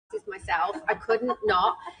myself. I couldn't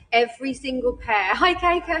not. Every single pair, hi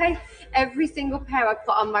KK, every single pair I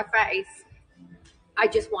put on my face, I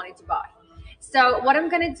just wanted to buy. So what I'm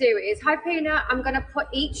going to do is, hi Pina, I'm going to put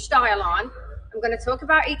each style on. I'm going to talk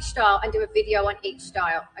about each style and do a video on each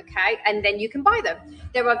style, okay? And then you can buy them.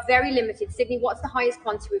 There are very limited. Sydney, what's the highest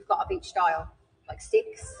quantity we've got of each style? Like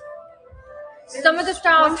 6? Some of the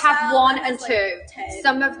styles have 1 and 2. Like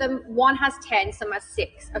some of them, one has 10, some has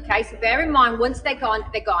 6, okay? So bear in mind, once they're gone,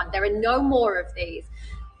 they're gone. There are no more of these.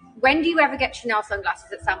 When do you ever get Chanel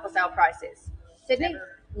sunglasses at sample sale prices? Sydney?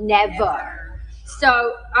 Never.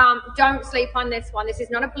 So don't sleep on this one. This is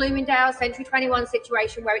not a Bloomingdale Century 21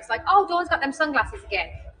 situation where it's like, oh, Dawn's got them sunglasses again.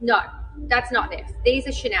 No, that's not this. These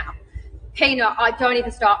are Chanel. Peanut, don't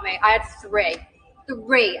even start me. I had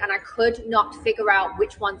 3, and I could not figure out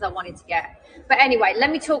which ones I wanted to get. But anyway,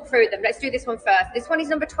 let me talk through them. Let's do this one first. This one is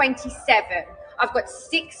number 27. I've got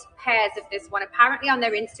 6 pairs of this one. Apparently on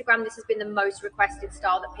their Instagram, this has been the most requested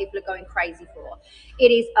style that people are going crazy for.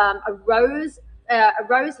 It is a rose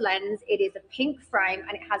lens. It is a pink frame,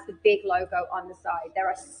 and it has the big logo on the side. There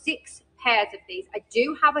are 6 pairs of these. I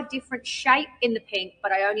do have a different shape in the pink,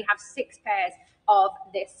 but I only have 6 pairs of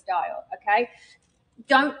this style, okay?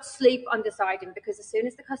 Don't sleep on deciding, because as soon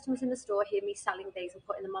as the customers in the store hear me selling these and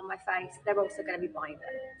putting them on my face, they're also going to be buying them.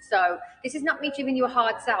 So this is not me giving you a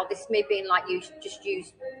hard sell. This is me being like, you should just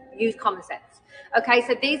use common sense. Okay,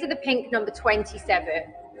 so these are the pink number 27.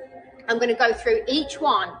 I'm going to go through each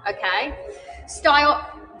one, okay? Style,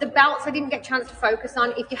 the belts I didn't get a chance to focus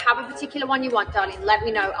on. If you have a particular one you want, darling, let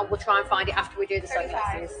me know and we'll try and find it after we do the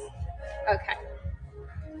sunglasses. Okay.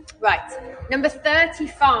 Right, number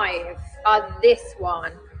 35 are this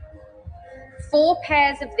one. 4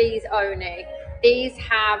 pairs of these only. These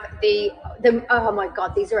have the oh my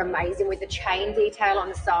God, these are amazing with the chain detail on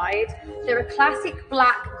the side. They're a classic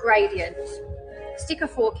black gradient. Stick a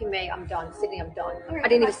fork in me, I'm done. Sydney, I'm done. I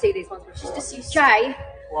didn't even see these ones before. Jay,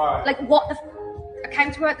 why? Like what the, I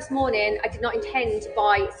came to work this morning, I did not intend to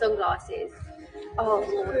buy sunglasses. Oh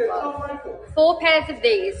Lord God. 4 pairs of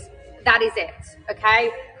these. That is it, okay?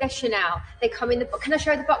 They're Chanel. They come in the box. Can I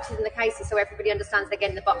show the boxes and the cases so everybody understands they're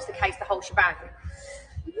getting the box, the case, the whole shebang?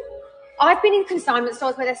 I've been in consignment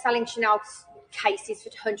stores where they're selling Chanel cases for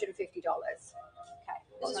 $150. Okay.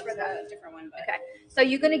 This is for the different one. But... Okay. So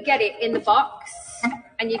you're going to get it in the box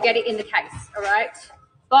and you get it in the case, all right?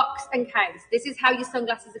 Box and case. This is how your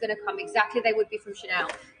sunglasses are going to come. Exactly they would be from Chanel.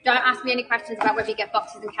 Don't ask me any questions about whether you get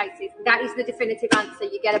boxes and cases. That is the definitive answer.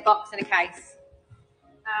 You get a box and a case.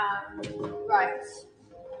 Right.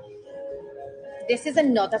 This is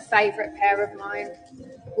another favorite pair of mine,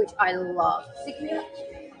 which I love.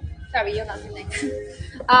 Sorry, you're not sitting.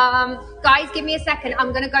 Guys, give me a second.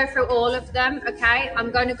 I'm going to go through all of them, okay? I'm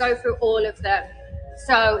going to go through all of them.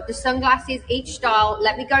 So the sunglasses, each style,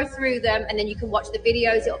 let me go through them and then you can watch the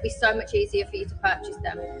videos. It'll be so much easier for you to purchase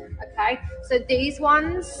them, okay? So these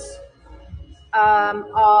ones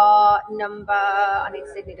are number, I need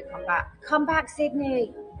Sydney to come back. Come back,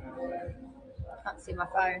 Sydney. I can't see my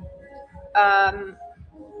phone.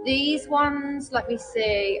 These ones, let me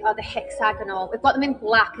see, are the hexagonal. We've got them in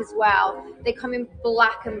black as well. They come in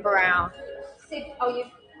black and brown. Sid, all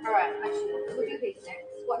right, actually, we'll do these next.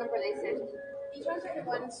 What number are they, Sid? These ones are the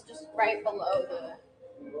ones just right below the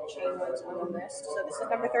chain ones on the list. So this is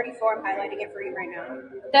number 34. I'm highlighting it for you right now.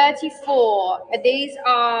 34. These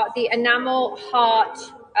are the enamel heart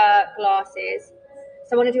glasses.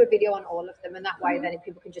 So I want to do a video on all of them, and that way then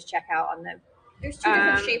people can just check out on them. There's 2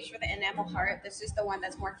 different shapes for the enamel heart. This is the one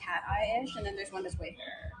that's more cat eye-ish, and then there's one that's way bigger.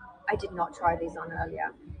 I did not try these on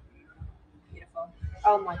earlier. Beautiful.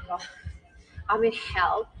 Oh my God. I'm in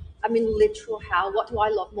hell. I'm in literal hell. What do I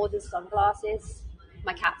love more than sunglasses?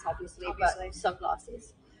 My cats, obviously. But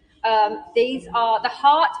sunglasses. These are the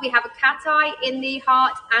heart. We have a cat eye in the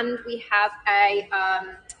heart, and we have a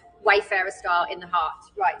Wayfarer style in the heart.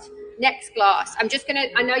 Right, next glass. I'm just gonna,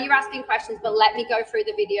 I know you're asking questions, but let me go through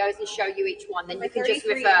the videos and show you each one. Then you can just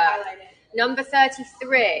refer. Number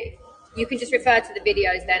 33. You can just refer to the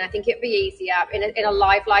videos then. I think it'd be easier in a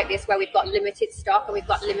live like this where we've got limited stock and we've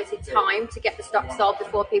got limited time to get the stock sold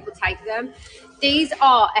before people take them. These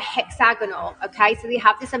are a hexagonal, okay? So they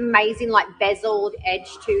have this amazing like bezeled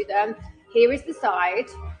edge to them. Here is the side.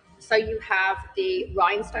 So you have the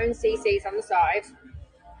rhinestone CCs on the side.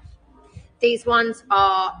 These ones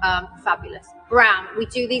are fabulous. Brown, we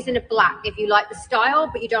do these in a black. If you like the style,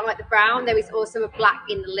 but you don't like the brown, there is also a black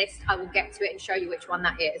in the list. I will get to it and show you which one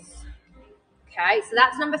that is. Okay, so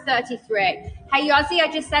that's number 33. Hey, Yossi, I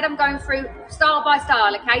just said I'm going through style by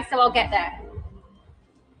style, okay? So I'll get there.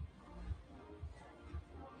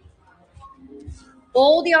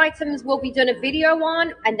 All the items will be done a video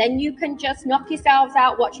on, and then you can just knock yourselves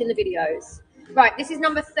out watching the videos. Right, this is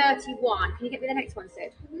number 31. Can you get me the next one,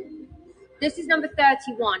 Sid? This is number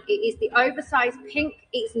 31. It is the oversized pink.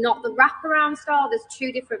 It's not the wraparound style. There's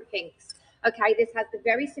two different pinks. Okay, this has the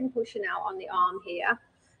very simple Chanel on the arm here.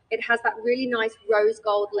 It has that really nice rose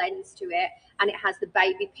gold lens to it, and it has the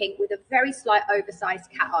baby pink with a very slight oversized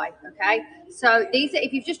cat eye, okay? So these are,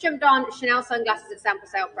 if you've just jumped on Chanel sunglasses at sample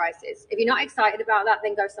sale prices. If you're not excited about that,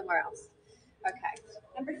 then go somewhere else. Okay.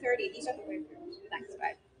 Number 30. These are the wafers. Thanks,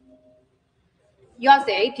 babe.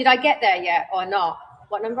 Yozzy, did I get there yet or not?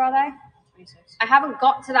 What number are they? 26. I haven't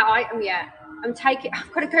got to that item yet.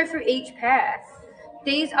 I've got to go through each pair.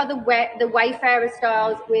 These are the Wayfarer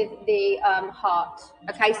styles with the heart.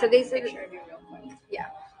 Okay, so these are Picture of you real quick. yeah.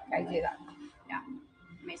 Okay, do that. Yeah.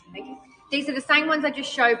 Amazing. Thank you. These are the same ones I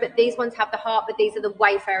just showed, but these ones have the heart, but these are the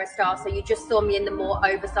Wayfarer style. So you just saw me in the more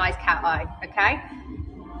oversized cat eye. Okay.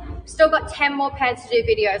 Still got 10 more pairs to do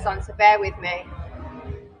videos on, so bear with me.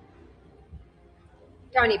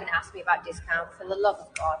 Don't even ask me about discount, for the love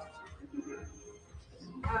of God.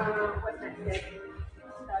 What's next?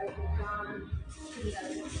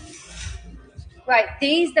 Right,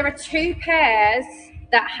 there are two pairs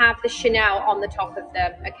that have the Chanel on the top of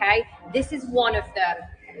them, okay? This is one of them.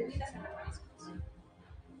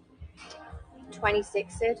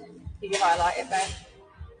 26, Sid. Did you highlight it, babe?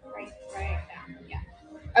 Right down. Yeah.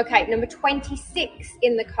 Okay, number 26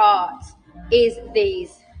 in the cart is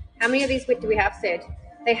these. How many of these do we have, Sid?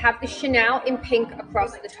 They have the Chanel in pink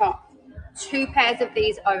across the top. Two pairs of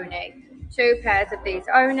these only. Two pairs of these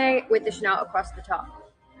only with the Chanel across the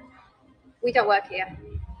top. We don't work here.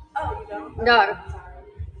 Oh, you don't? No.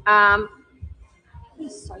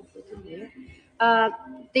 He's so freaking weird.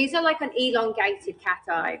 These are like an elongated cat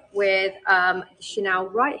eye with Chanel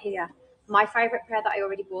right here. My favorite pair that I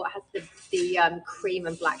already bought has the cream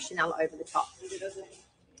and black Chanel over the top.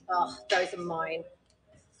 Oh, those are mine.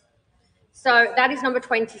 So that is number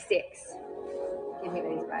 26. Give me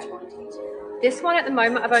these back. This one at the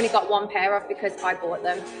moment I've only got one pair of because I bought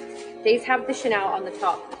them. These have the Chanel on the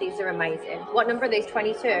top. These are amazing. What number are these?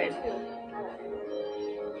 22?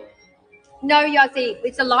 No, Yazzie,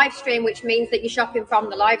 it's a live stream, which means that you're shopping from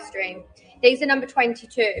the live stream. These are number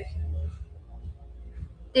 22.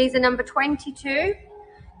 These are number 22.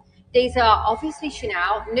 These are obviously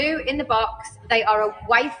Chanel, new in the box. They are a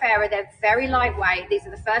Wayfarer. They're very lightweight. These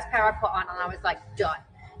are the first pair I put on, and I was like, done.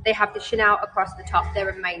 They have the Chanel across the top. They're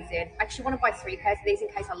amazing. I actually want to buy 3 pairs of these in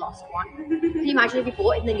case I lost one. Can you imagine if you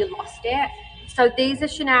bought it and then you lost it? So these are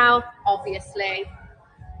Chanel, obviously.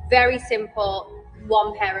 Very simple.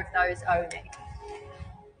 One pair of those only.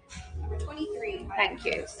 Number 23. Thank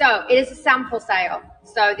you. So it is a sample sale.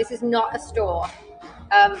 So this is not a store.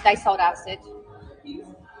 They sold out, Sid.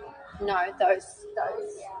 No, those.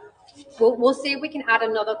 We'll see if we can add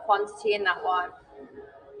another quantity in that one.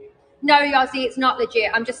 No, Yozzie, it's not legit.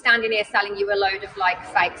 I'm just standing here selling you a load of like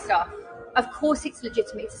fake stuff. Of course it's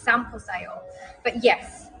legitimate. It's a sample sale. But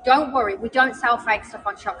yes, don't worry. We don't sell fake stuff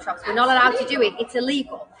on ShopShops. We're not allowed to do it. It's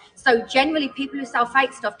illegal. So generally people who sell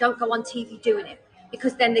fake stuff don't go on TV doing it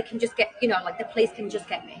because then they can just get, like the police can just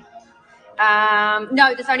get me.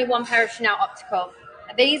 No, there's only one pair of Chanel optical.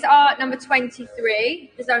 These are number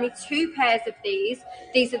 23. There's only 2 pairs of these.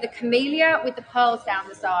 These are the Camellia with the pearls down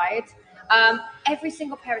the side. Every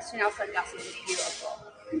single pair of Chanel sunglasses is beautiful.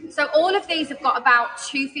 So all of these have got about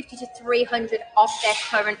 $250 to $300 off their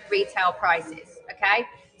current retail prices, okay?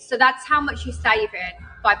 So that's how much you're saving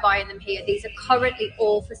by buying them here. These are currently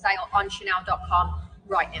all for sale on Chanel.com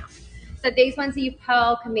right now. So these ones are your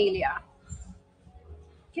Pearl Camellia.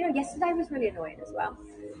 Yesterday was really annoying as well.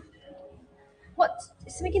 What?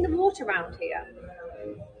 Is something in the water around here?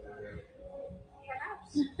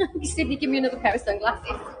 Sydney, give me another pair of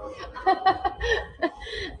sunglasses.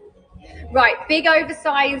 Right, big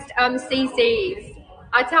oversized CCs.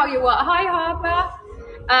 I tell you what, hi Harper.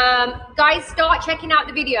 Guys, start checking out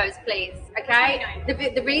the videos, please, okay?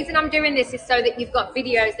 The reason I'm doing this is so that you've got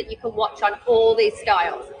videos that you can watch on all these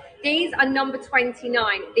styles. These are number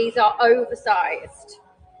 29. These are oversized.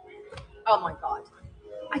 Oh my God.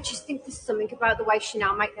 I just think there's something about the way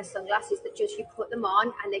Chanel make their sunglasses that just you put them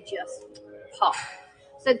on and they just pop.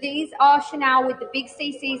 So these are Chanel with the big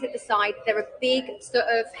CCs at the side. They're a big sort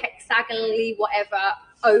of hexagonally whatever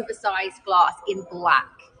oversized glass in black.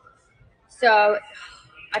 So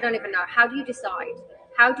I don't even know. How do you decide?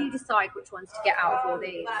 How do you decide which ones to get out of all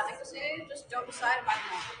these? Just don't decide and buy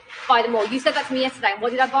them all. Buy them all. You said that to me yesterday. And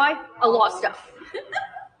what did I buy? A lot of stuff.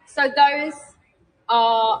 So those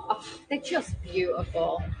are, they're just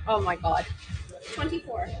beautiful. Oh my God.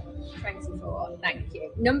 24. 24, thank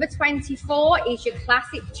you. Number 24 is your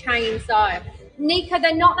classic chain style. Nika,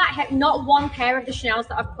 they're not that heavy. Not one pair of the Chanels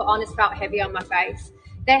that I've put on has felt heavy on my face.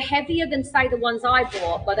 They're heavier than, say, the ones I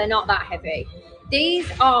bought, but they're not that heavy.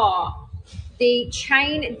 These are the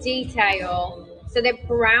chain detail. So they're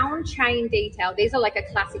brown chain detail. These are like a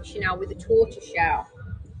classic Chanel with a tortoise shell.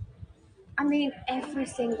 I mean, every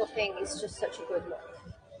single thing is just such a good look.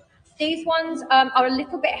 These ones are a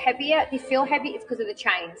little bit heavier. They feel heavy. It's because of the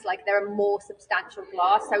chains. Like, they're a more substantial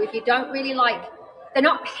glass. So if you don't really like, they're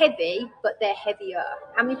not heavy, but they're heavier.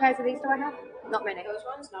 How many pairs of these do I have? Not many. Those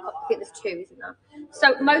ones? No. I think there's 2, isn't there?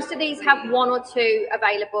 So most of these have 1 or 2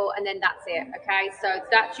 available, and then that's it. Okay, so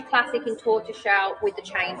that's your classic in tortoiseshell with the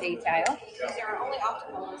chain detail. These are our only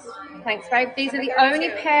opticals. Thanks, babe. These are the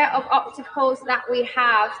only pair of opticals that we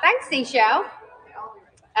have. Thanks, Seashell.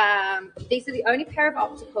 These are the only pair of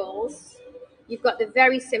opticals. You've got the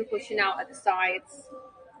very simple Chanel at the sides.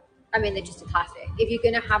 I mean, they're just a classic. If you're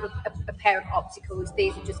going to have a pair of opticals,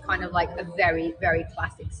 these are just kind of like a very, very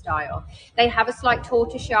classic style. They have a slight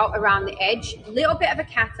tortoiseshell around the edge, a little bit of a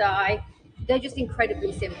cat eye. They're just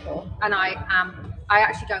incredibly simple. And I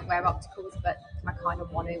actually don't wear opticals, but I kind of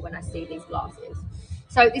want to when I see these glasses.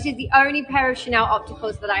 So this is the only pair of Chanel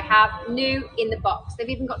opticals that I have new in the box. They've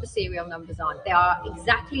even got the serial numbers on. They are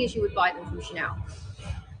exactly as you would buy them from Chanel.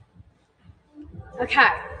 Okay.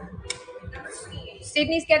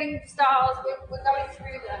 Sydney's getting styles. We're going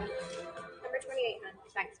through them. Number 28.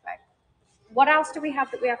 Thanks, babe. What else do we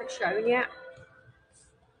have that we haven't shown yet?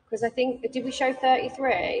 Because I think, did we show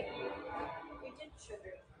 33? We did show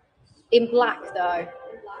 33. In black, though.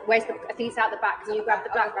 Where's the? I think it's out the back. Can you grab the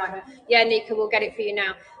black one? Yeah, Nika, we'll get it for you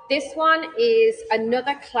now. This one is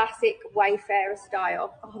another classic Wayfarer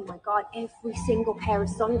style. Oh my God, every single pair of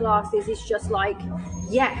sunglasses is just like,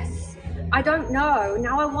 yes. I don't know.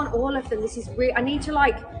 Now I want all of them. This is real. I need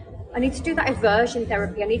to do that aversion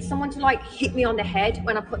therapy. I need someone to like hit me on the head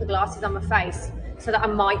when I put the glasses on my face so that I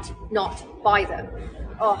might not buy them.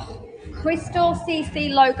 Oh, crystal CC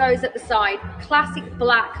logos at the side. Classic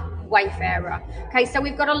black Wayfarer. Okay, so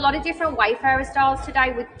we've got a lot of different Wayfarer styles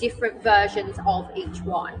today with different versions of each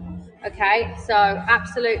one. Okay, so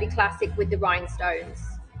absolutely classic with the rhinestones.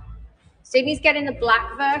 Sydney's getting the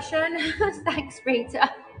black version. Thanks, Rita.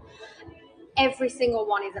 Every single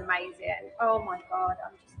one is amazing. Oh my God,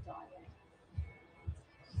 I'm just dying.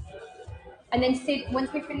 And then Sid,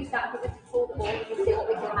 once we finish that, I think let's pull the ball and see what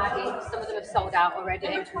we can add in. Some of them have sold out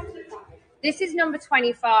already. This is number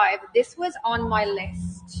 25. This was on my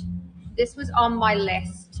list. This was on my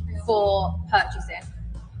list for purchasing.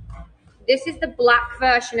 This is the black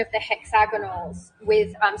version of the hexagonals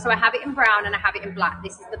with, so I have it in brown and I have it in black.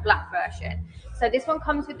 This is the black version. So this one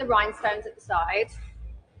comes with the rhinestones at the side.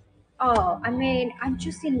 Oh, I mean, I'm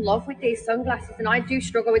just in love with these sunglasses, and I do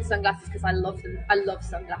struggle with sunglasses because I love them. I love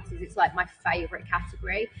sunglasses. It's like my favorite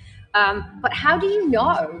category. But how do you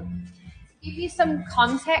know? To give you some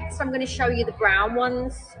context, I'm going to show you the brown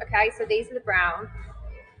ones. Okay, so these are the brown.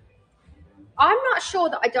 I'm not sure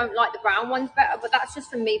that I don't like the brown ones better, but that's just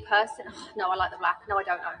for me personally. Oh, no, I like the black. No, I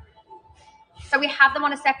don't know. So we have them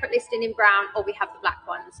on a separate listing in brown, or we have the black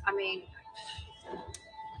ones. I mean,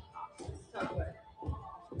 so good.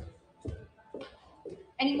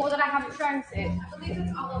 Any more that I haven't shown, Sid? I believe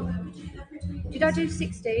that's all of them. Did I do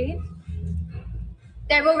 16?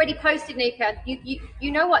 They're already posted, Nika.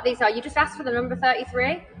 You know what these are. You just asked for the number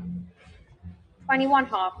 33. 21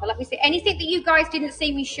 half. Let me see. Anything that you guys didn't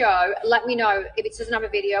see me show, let me know if it doesn't have a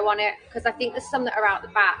video on it, because I think there's some that are out the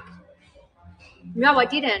back. No, I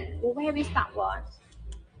didn't. Well, where is that one?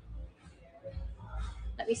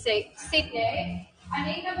 Let me see. Sydney, I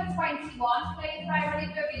need number 21, please. I already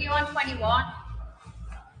do a video on 21.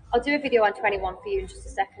 I'll do a video on 21 for you in just a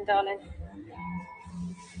second, darling.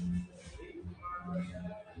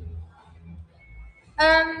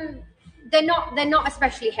 They're not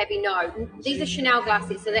especially heavy, no. These are Chanel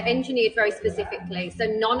glasses, so they're engineered very specifically. So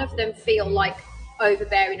none of them feel like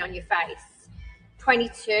overbearing on your face.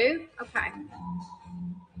 22, okay.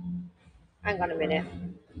 Hang on a minute.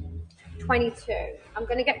 22. I'm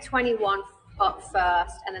gonna get 21 up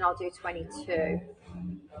first, and then I'll do 22.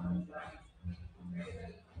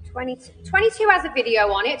 22 has a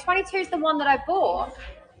video on it. 22 is the one that I bought,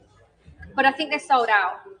 but I think they're sold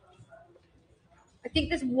out. I think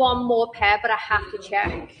there's one more pair, but I have to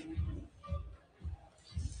check.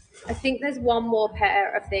 I think there's one more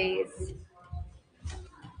pair of these.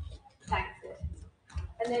 Thanks.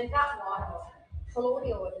 And then that one, pull all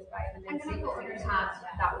the orders, babe, and then see what we can add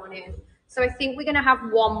that one in. So I think we're going to have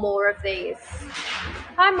one more of these.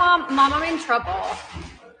 Hi, Mom. Mom, I'm in trouble.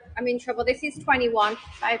 I'm in trouble. This is 21,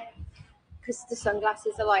 babe. because the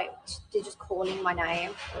sunglasses are like, they're just calling my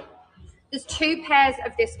name. There's 2 pairs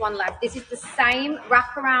of this one left. This is the same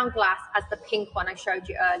wraparound glass as the pink one I showed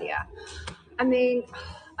you earlier. I mean,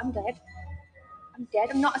 I'm dead. I'm dead.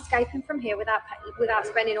 I'm not escaping from here without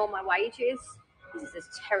spending all my wages. This is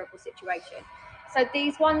a terrible situation. So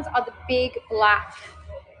these ones are the big black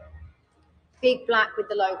with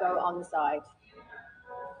the logo on the side.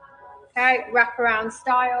 Okay, wraparound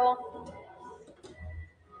style.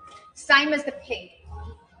 Same as the pink.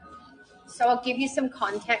 So I'll give you some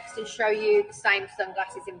context and show you the same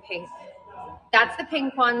sunglasses in pink. That's the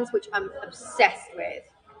pink ones, which I'm obsessed with.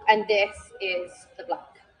 And this is the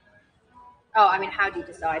black. Oh, I mean, how do you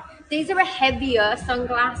decide? These are a heavier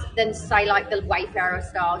sunglass than, say, like the Wayfarer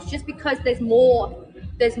styles, just because there's more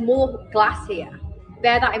glass here.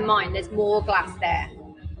 Bear that in mind, there's more glass there.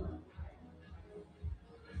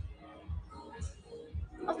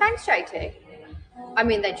 Oh, thanks, JT. I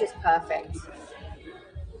mean, they're just perfect.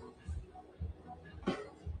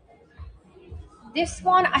 This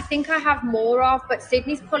one, I think I have more of, but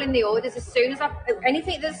Sydney's pulling the orders. As soon as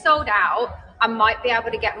anything that's sold out, I might be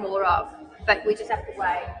able to get more of, but we just have to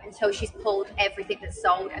wait until she's pulled everything that's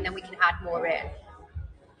sold, and then we can add more in.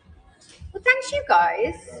 Well, thanks, you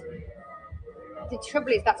guys. The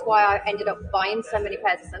trouble is, that's why I ended up buying so many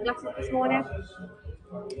pairs of sunglasses this morning.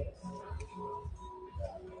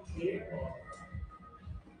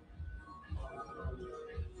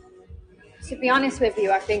 To be honest with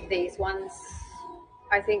you, I think these ones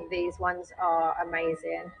are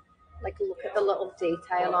amazing. Like, look at the little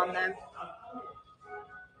detail on them.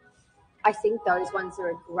 I think those ones are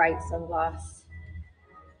a great sunglass.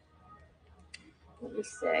 Let me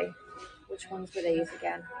see. Which ones were these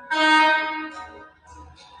again? Let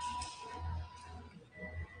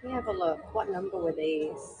me have a look. What number were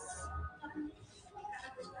these?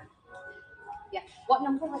 Yeah. What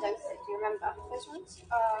number were those? Do you remember? Those ones?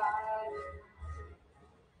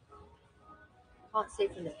 Can't see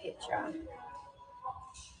from the picture.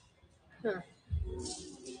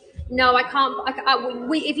 No, I can't.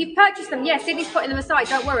 If you purchase them, yeah, Sydney's putting them aside.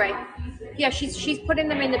 Don't worry. Yeah, she's putting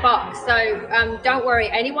them in the box. So don't worry.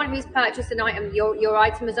 Anyone who's purchased an item, your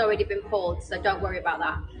item has already been pulled. So don't worry about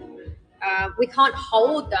that. We can't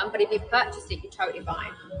hold them, but if you've purchased it, you're totally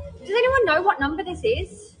fine. Does anyone know what number this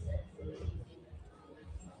is?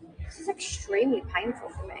 This is extremely painful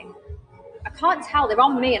for me. I can't tell. They're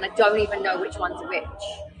on me, and I don't even know which one's which.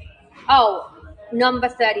 Oh, number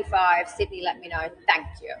 35. Sydney, let me know. Thank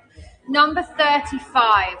you. Number 35,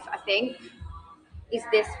 I think, is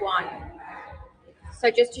this one. So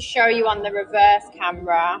just to show you on the reverse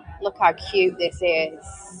camera, look how cute this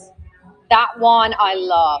is. That one I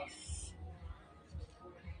love.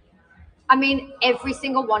 I mean, every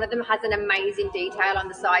single one of them has an amazing detail on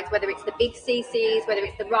the sides, whether it's the big CCs, whether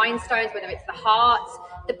it's the rhinestones, whether it's the hearts.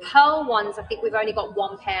 The pearl ones, I think we've only got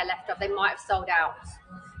 1 pair left of. They might have sold out.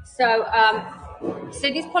 So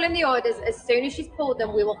Sydney's pulling the orders. As soon as she's pulled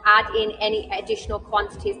them, we will add in any additional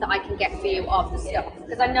quantities that I can get for you of the stuff.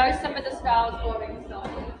 Because I know some of the styles already sold.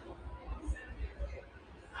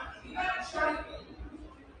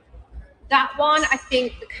 That one, I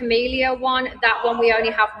think the Camellia one, that one we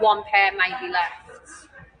only have 1 pair maybe left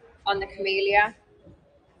on the Camellia.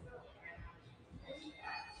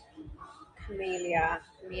 Camellia.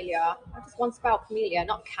 I just want to spell Camellia,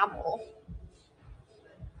 not camel.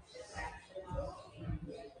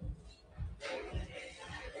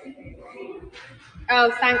 Oh,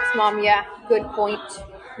 thanks, Mom. Yeah, good point.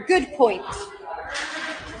 Good point.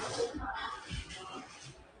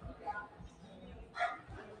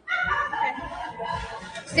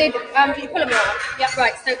 Sid, did you pull them all? Yep.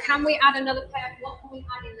 Right, so can we add another pair? What can we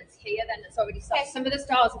add in that's here then that's already sold? Some of the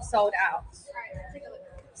styles have sold out. Alright, let's take a look.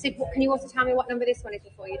 Sid, can you also tell me what number this one is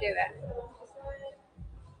before you do it?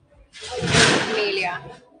 Camellia.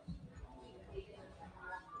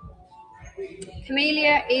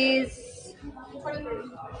 Camellia is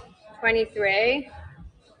 23.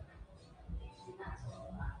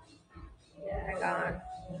 Hang on.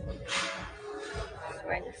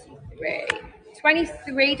 23.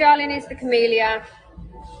 23, darling, is the Camellia.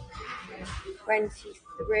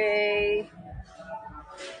 23.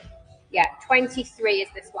 Yeah, 23 is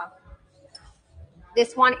this one.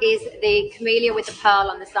 This one is the Camellia with the pearl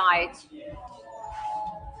on the side.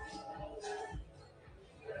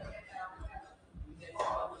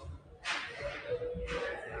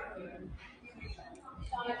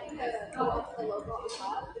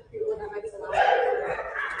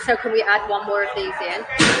 So can we add 1 more of these in?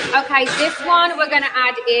 Okay, this one we're going to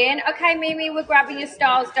add in. Okay, Mimi, we're grabbing your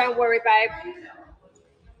styles. Don't worry, babe.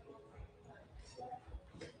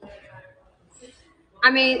 I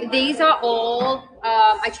mean, these are all,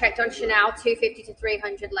 I checked on Chanel, 250 to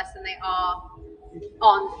 300 less than they are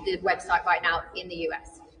on the website right now in the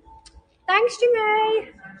US. Thanks, Jimmy.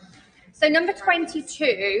 So number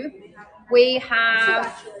 22, we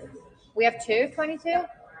have two of 22.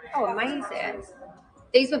 Oh, amazing.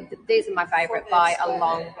 These are my favorite by a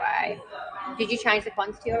long way. Did you change the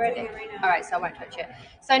quantity already? All right, so I won't touch it.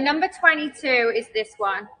 So number 22 is this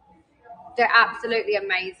one. They're absolutely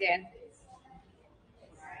amazing.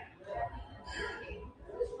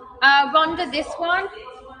 Rhonda, this one.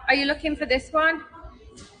 Are you looking for this one?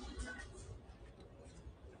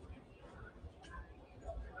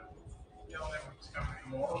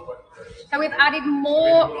 So we've added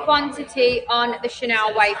more quantity on the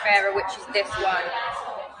Chanel Wayfarer, which is this one.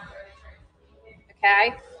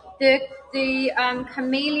 Okay. The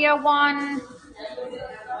Camellia one,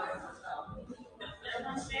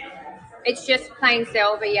 it's just plain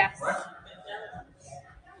silver, yes.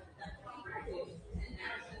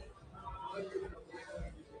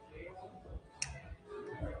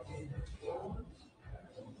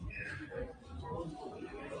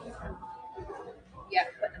 Yeah,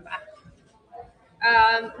 put them back.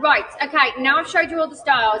 Right, okay, now I've showed you all the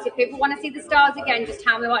styles. If people want to see the styles again, just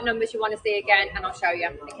tell me what numbers you want to see again and I'll show you,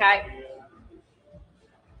 okay?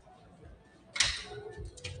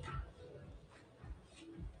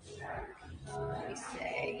 Let me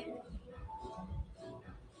see.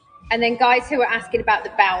 And then guys who are asking about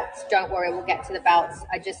the belts, don't worry, we'll get to the belts.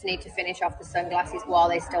 I just need to finish off the sunglasses while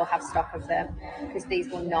they still have stock of them because these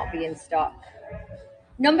will not be in stock.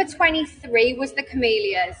 Number 23 was the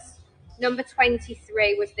Camellias. Number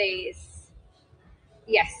 23 was these.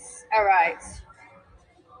 Yes, all right.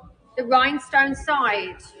 The rhinestone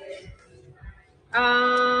side.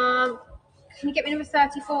 Can you get me number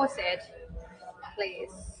 34, Sid?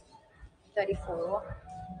 Please. 34.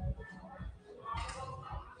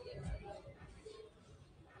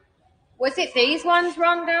 Was it these ones,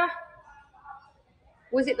 Rhonda?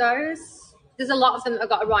 Was it those? There's a lot of them that have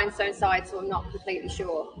got a rhinestone side, so I'm not completely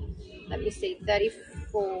sure. Let me see.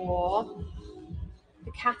 34.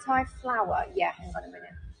 The cat eye flower. Yeah, hang on a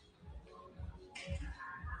minute.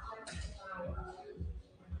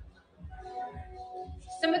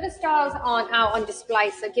 Some of the styles aren't out on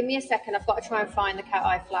display, so give me a second. I've got to try and find the cat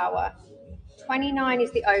eye flower. 29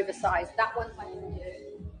 is the oversized. That one's like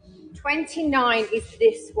 29 is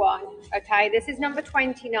this one. Okay, this is number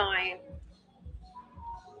 29.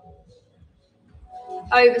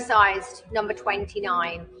 Oversized, number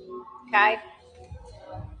 29. Okay.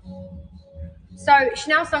 So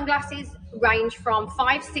Chanel sunglasses range from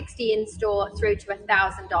 $560 in store through to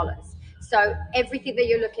 $1,000. So everything that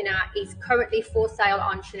you're looking at is currently for sale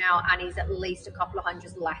on Chanel and is at least a couple of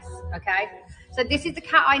hundreds less. Okay. So this is the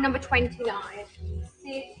cat eye number 29.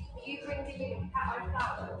 Sid, you bring the cat eye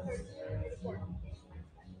flower.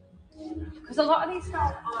 Because a lot of these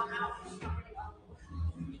styles aren't out.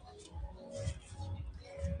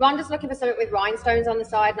 Rhonda's looking for something with rhinestones on the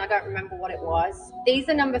side, and I don't remember what it was. These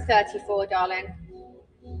are number 34, darling.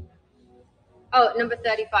 Oh, number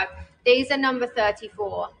 35. These are number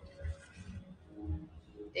 34.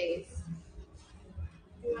 These.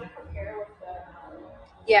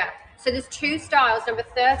 Yeah. So there's two styles. Number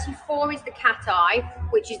 34 is the cat eye,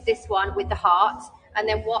 which is this one with the heart. And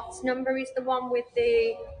then what number is the one with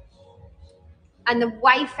the... And the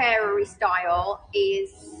Wayfarer style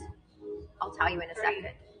is... I'll tell you in a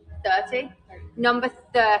second. 30. Number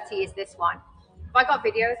 30 is this one. Have I got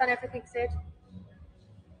videos on everything, Sid?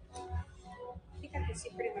 I think I can see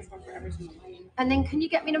pretty much one for every single one. And then can you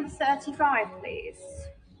get me number 35, please?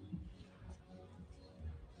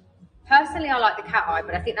 Personally, I like the cat eye,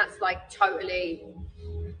 but I think that's like totally...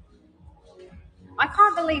 I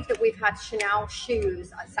can't believe that we've had Chanel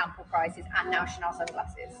shoes at sample prices and now Chanel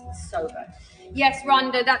sunglasses. It's so good. Yes,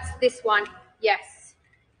 Rhonda, that's this one. Yes.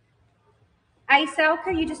 Hey,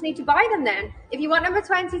 Selka, you just need to buy them then. If you want number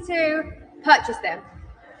 22, purchase them.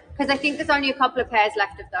 Because I think there's only a couple of pairs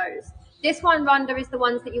left of those. This one, Rhonda, is the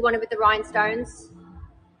ones that you wanted with the rhinestones.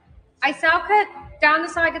 Hey, Selka, down the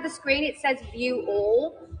side of the screen, it says view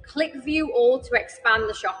all. Click view all to expand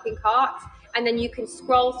the shopping cart. And then you can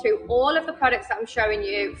scroll through all of the products that I'm showing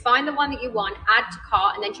you, find the one that you want, add to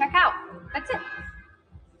cart, and then check out. That's it.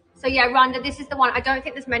 So yeah, Rhonda, this is the one. I don't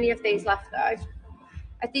think there's many of these left though.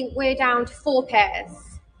 I think we're down to 4 pairs.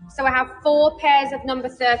 So I have 4 pairs of number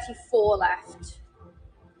 34 left.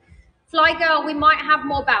 Fly Girl, we might have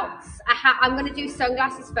more belts. I'm going to do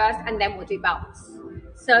sunglasses first and then we'll do belts.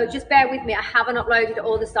 So just bear with me. I haven't uploaded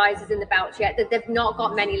all the sizes in the belts yet. They've not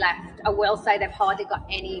got many left. I will say they've hardly got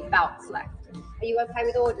any belts left. Are you okay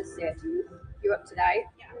with orders, Sid? You're up to date?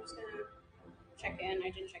 Yeah, I'm just going to check in. I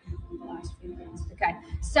didn't check in for the last few minutes. Okay,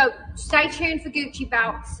 so stay tuned for Gucci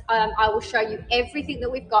belts. I will show you everything that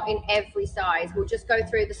we've got in every size. We'll just go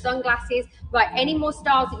through the sunglasses. Right, any more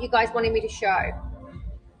styles that you guys wanted me to show?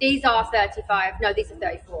 These are 35. No, these are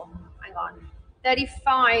 34. Hang on.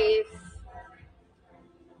 35.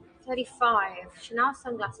 35. Chanel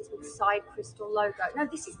sunglasses with side crystal logo. No,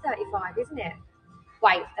 this is 35, isn't it?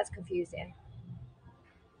 Wait, that's confusing.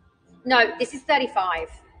 No, this is 35.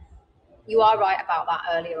 You are right about that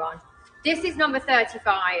earlier on. This is number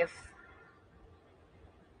 35.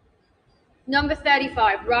 Number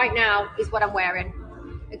 35 right now is what I'm wearing.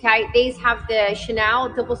 Okay, these have the Chanel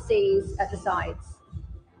double C's at the sides.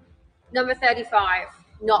 Number 35,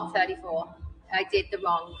 not 34. I did the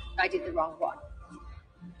wrong one.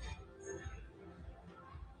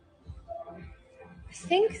 I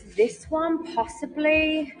think this one,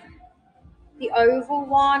 possibly the oval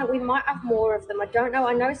one. We might have more of them. I don't know.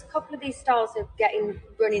 I know a couple of these styles are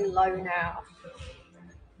running low now.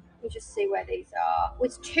 Let me just see where these are.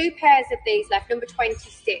 With 2 pairs of these left, number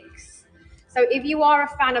 26. So if you are a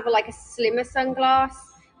fan of like a slimmer sunglass,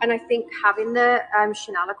 and I think having the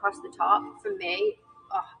Chanel across the top, for me,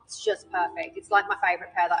 it's just perfect. It's like my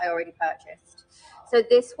favorite pair that I already purchased. So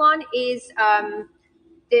this one is,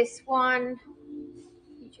 this one,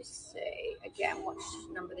 let me just see again what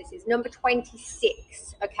number this is. Number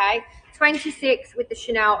 26, okay? 26 with the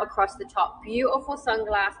Chanel across the top. Beautiful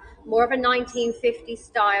sunglass, more of a 1950s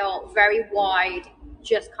style, very wide,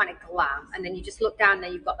 just kind of glam. And then you just look down there,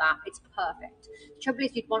 you've got that. It's perfect. The trouble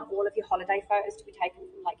is you'd want all of your holiday photos to be taken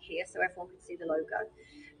from like here so everyone can see the logo.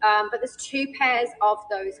 But there's 2 pairs of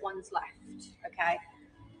those ones left, okay?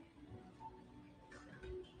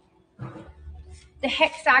 The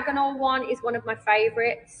hexagonal one is one of my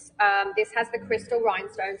favorites. This has the crystal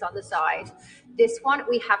rhinestones on the side. This one,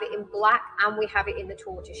 we have it in black and we have it in the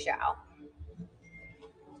tortoise shell.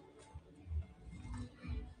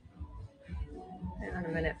 Hang on a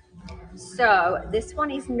minute. So this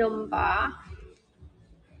one is number,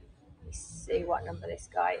 let's see what number this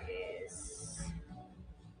guy is.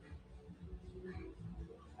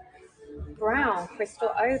 Brown,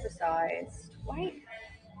 crystal oversized. Wait.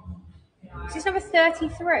 Is this number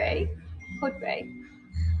 33? Could be.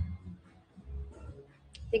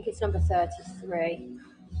 I think it's number 33.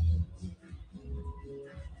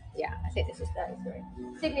 Yeah, I think this is 33.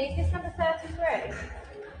 Sydney, is this number 33?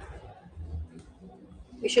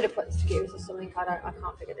 We should have put the SKUs or something. I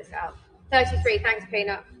can't figure this out. 33, thanks,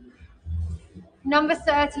 Peanut. Number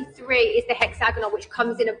 33 is the hexagonal, which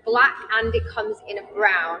comes in a black and it comes in a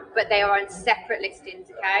brown, but they are on separate listings,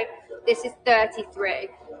 okay? This is 33.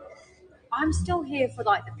 I'm still here for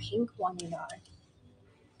like the pink one, you know.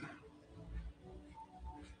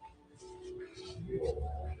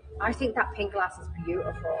 I think that pink glass is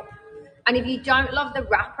beautiful. And if you don't love the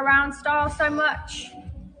wraparound style so much,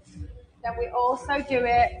 then we also do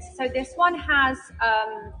it. So this one has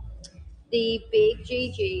the big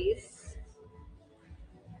GGs.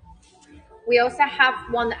 We also have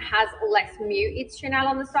one that has less muted Chanel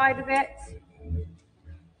on the side of it.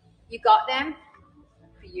 You got them?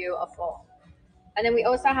 Beautiful. And then we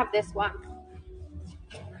also have this one.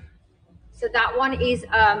 So that one is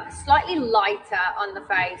slightly lighter on the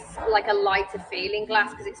face, like a lighter feeling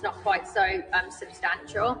glass because it's not quite so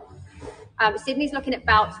substantial. Sydney's looking at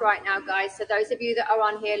belts right now, guys. So those of you that are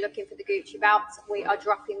on here looking for the Gucci belts, we are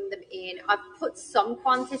dropping them in. I've put some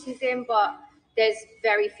quantities in, but there's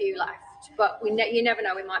very few left. But you never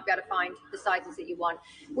know, we might be able to find the sizes that you want.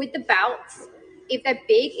 With the belts, if they're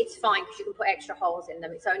big, it's fine because you can put extra holes in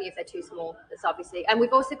them. It's only if they're too small, that's obviously. And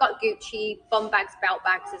we've also got Gucci bum bags, belt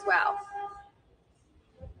bags as well.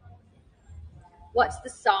 What's the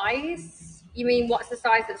size? You mean what's the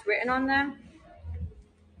size that's written on them?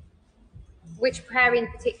 Which pair in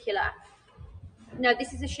particular? No,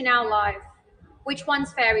 this is a Chanel Live. Which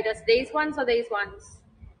one's fairy dust? These ones or these ones?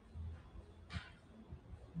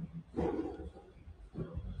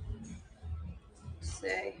 Let's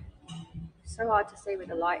see. So hard to see with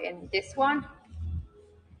the light in. This one?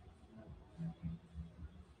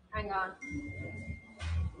 Hang on.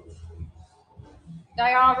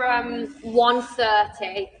 They are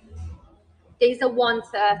 130. These are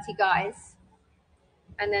 130, guys.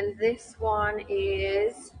 And then this one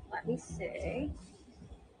is, let me see.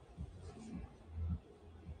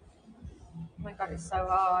 Oh my God, it's so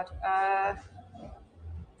hard.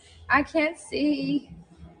 I can't see.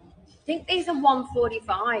 I think these are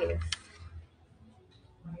 145.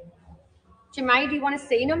 Jermaine, do you want to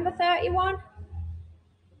see number 31?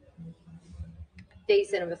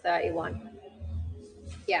 These are number 31.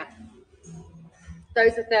 Yeah.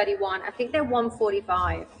 Those are 31. I think they're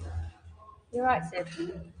 145. You're right, Sid.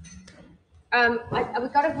 We've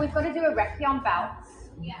got to do a recce on belts.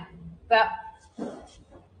 Yeah. But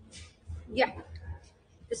yeah,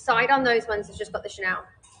 the side on those ones has just got the Chanel.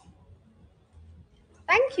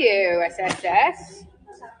 Thank you, SSS.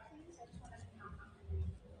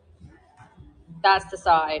 That's the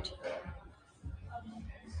side.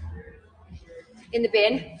 In the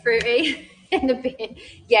bin, Fruity. In the bin.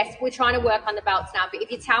 Yes, we're trying to work on the belts now. But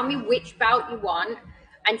if you tell me which belt you want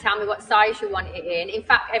and tell me what size you want it in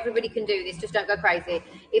fact, everybody can do this. Just don't go crazy.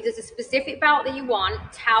 If there's a specific belt that you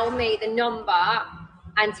want, tell me the number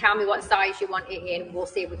and tell me what size you want it in. We'll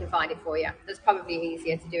see if we can find it for you. That's probably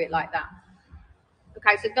easier to do it like that.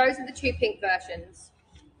 Okay, so those are the two pink versions.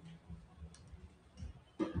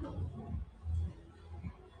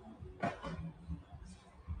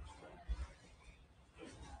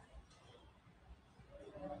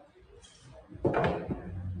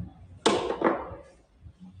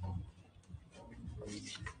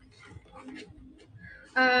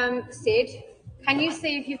 Sid, can you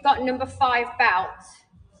see if you've got number 5 belt?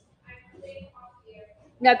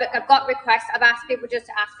 No, but I've got requests. I've asked people just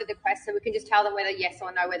to ask for the request so we can just tell them whether yes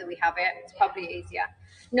or no, whether we have it. It's probably easier.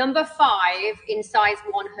 Number 5 in size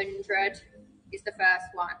 100 is the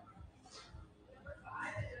first one.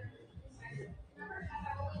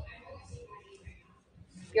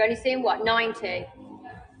 You're only seeing what, 90?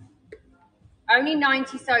 Only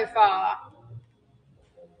 90 so far.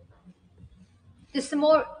 There's some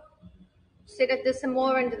more. See, there's some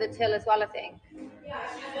more under the till as well, I think.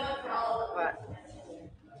 Right.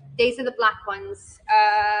 These are the black ones.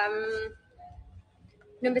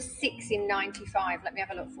 Number 6 in 95. Let me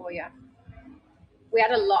have a look for you. We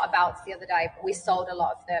had a lot of belts the other day, but we sold a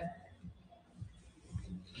lot of them.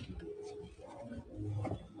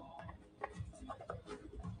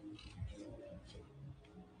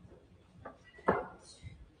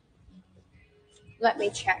 Let me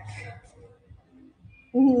check.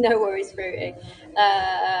 No worries, Fruity.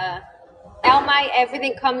 Elmay,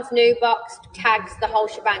 everything comes new, boxed, tags, the whole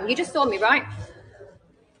shebang. You just saw me, right?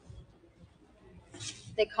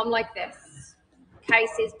 They come like this.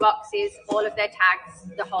 Cases, boxes, all of their tags,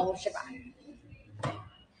 the whole shebang.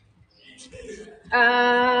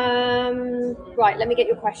 Right, let me get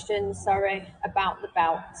your question, sorry, about the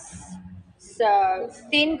belts. So,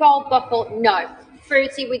 thin gold buckle, no.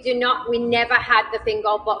 Fruity, we never had the thin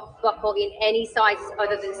gold buckle in any size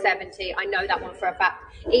other than 70. I know that one for a fact.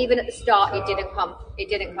 Even at the start, it didn't come.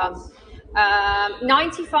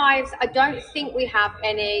 95s, I don't think we have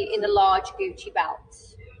any in the large Gucci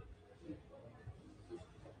belts.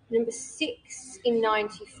 Number 6 in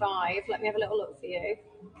 95. Let me have a little look for you.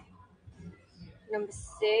 Number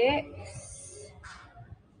 6.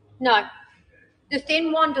 No, the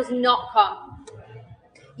thin one does not come.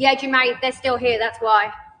 Yeah, Jermaine, they're still here. That's why.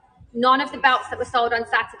 None of the belts that were sold on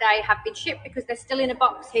Saturday have been shipped because they're still in a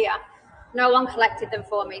box here. No one collected them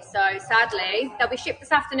for me. So sadly, they'll be shipped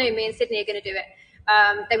this afternoon. Me and Sydney are going to do it.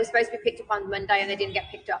 They were supposed to be picked up on Monday and they didn't get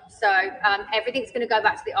picked up. So everything's going to go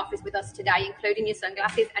back to the office with us today, including your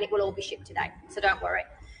sunglasses, and it will all be shipped today. So don't worry.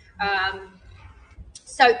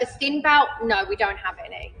 So the thin belt, no, we don't have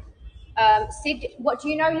any. Sid, what do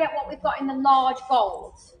you know yet what we've got in the large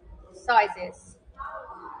gold sizes?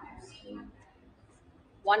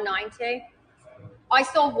 190. I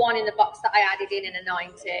saw one in the box that I added in a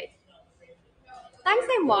 90. Thanks,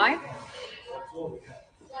 NY.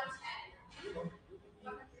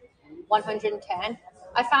 110.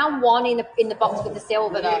 I found one in the box with the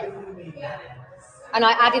silver though, and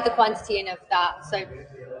I added the quantity in of that. So,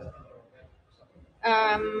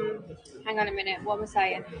 hang on a minute. What was I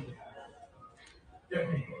saying?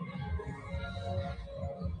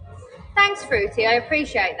 Thanks, Fruity. I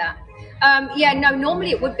appreciate that. Yeah, no,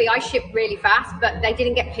 normally it would be. I ship really fast, but they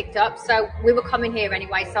didn't get picked up. So we were coming here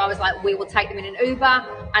anyway. So I was like, we will take them in an Uber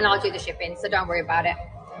and I'll do the shipping. So don't worry about it.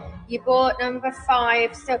 You bought number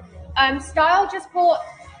 5. So Style just bought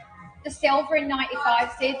the silver in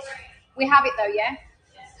 95, Sid. We have it though, yeah?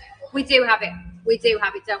 We do have it.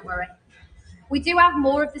 Don't worry. We do have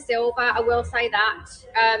more of the silver. I will say that.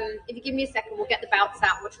 If you give me a second, we'll get the belts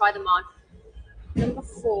out. We'll try them on. Number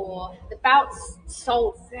 4, the belts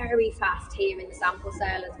sold very fast here in the sample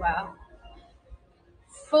sale as well.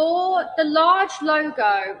 For the large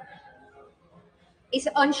logo, it's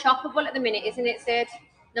unshoppable at the minute, isn't it, Sid?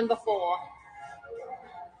 Number 4.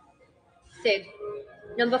 Sid,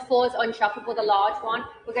 number 4 is unshoppable, the large one.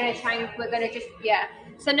 We're going to change, we're going to just, yeah.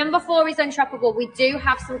 So number 4 is unshoppable. We do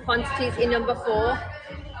have some quantities in number 4.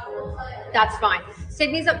 That's fine.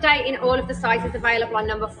 Sydney's updating all of the sizes available on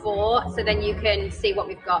number 4, so then you can see what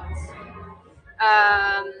we've got.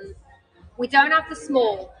 We don't have the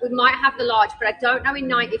small. We might have the large, but I don't know in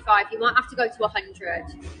 95. You might have to go to 100.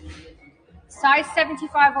 Size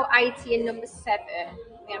 75 or 80 in number 7.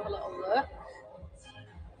 Let me have a little look.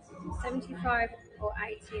 75 or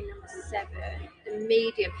 80 in number 7. The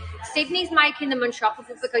medium. Sydney's making them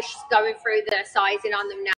unshoppable because she's going through the sizing on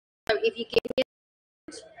them now. So if you give me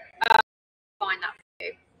find that for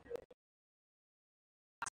you.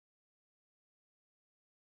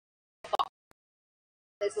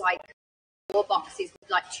 There's like 4 boxes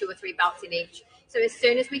with like 2 or 3 belts in each. So as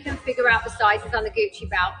soon as we can figure out the sizes on the Gucci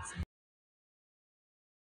belts,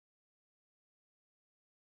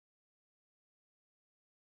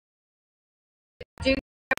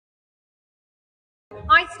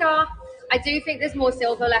 hi Star, I do think there's more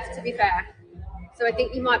silver left, to be fair. So I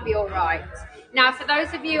think you might be all right. Now, for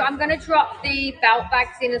those of you, I'm going to drop the belt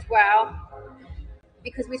bags in as well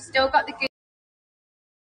because we've still got the Gucci.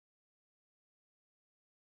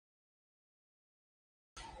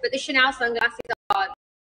 But the Chanel sunglasses are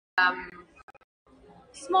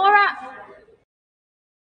smaller.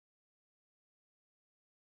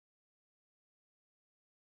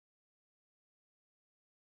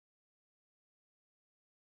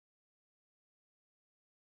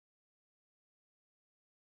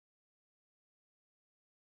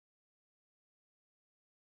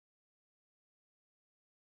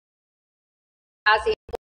 As the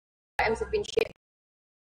items have been shipped.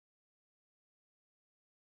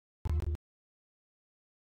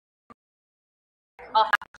 I'll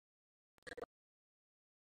have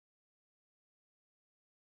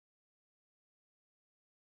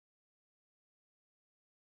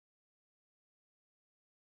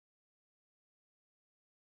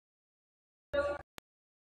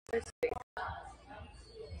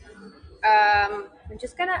I'm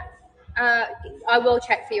just gonna I will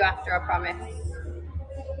check for you after, I promise.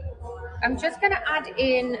 I'm just gonna add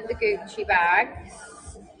in the Gucci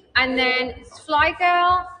bags and then Fly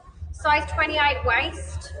Girl size 28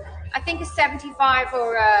 waist. I think a 75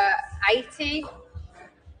 or a 80.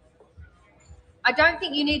 I don't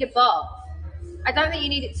think you need above. I don't think you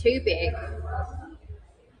need it too big.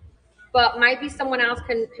 But maybe someone else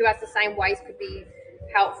who has the same waist could be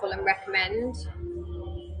helpful and recommend.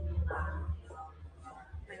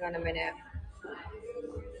 Hang on a minute.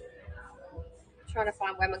 I'm trying to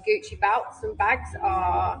find where my Gucci belts and bags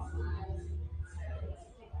are.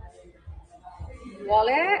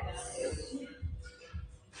 Wallets.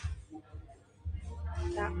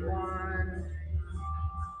 That one.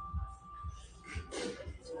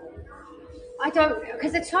 I don't,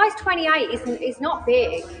 because the size 28 is not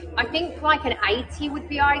big. I think like an 80 would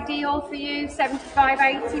be ideal for you, 75,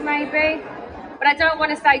 80 maybe. But I don't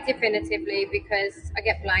want to say definitively because I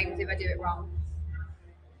get blamed if I do it wrong.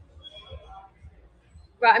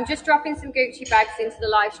 Right, I'm just dropping some Gucci bags into the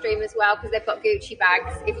live stream as well because they've got Gucci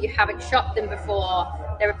bags. If you haven't shopped them before,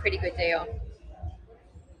 they're a pretty good deal.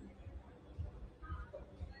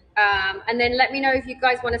 And then let me know if you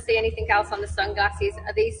guys want to see anything else on the sunglasses.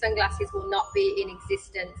 These sunglasses will not be in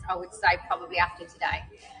existence, I would say, probably after today.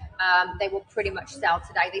 They will pretty much sell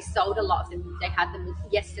today. They sold a lot of them. They had them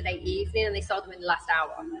yesterday evening and they sold them in the last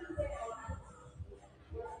hour.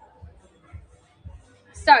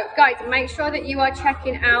 So, guys, make sure that you are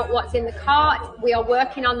checking out what's in the cart. We are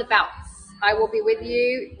working on the belts. I will be with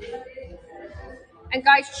you. And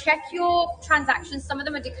guys, check your transactions. Some of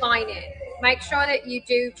them are declining. Make sure that you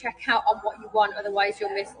do check out on what you want, otherwise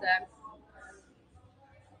you'll miss them.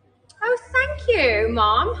 Oh, thank you,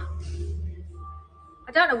 Mom.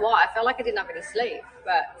 I don't know why. I felt like I didn't have any sleep,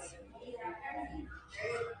 but...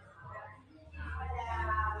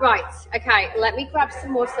 Right, okay, let me grab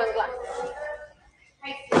some more sunglasses.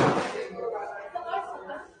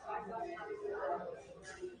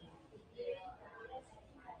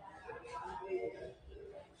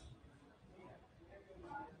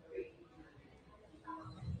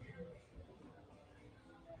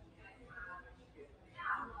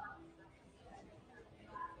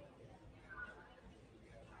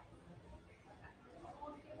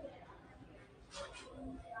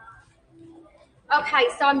 Okay,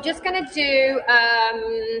 so I'm just going to do,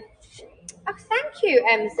 oh, thank you,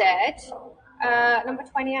 MZ. Number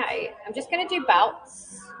 28. I'm just going to do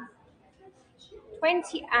belts.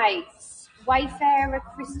 28. Wayfarer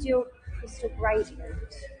Crystal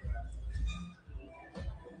Gradient.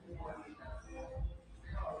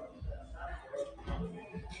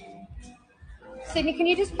 Sydney, can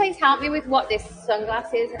you just please help me with what this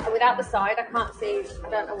sunglass is? Without the side, I can't see. I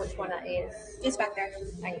don't know which one that is. It's back there.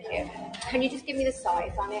 Thank you. Can you just give me the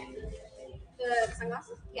size on it? The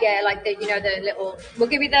sunglasses? Yeah, like the, the little, we'll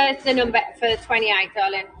give you the number for 28,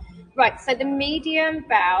 darling. Right, so the medium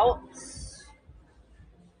belt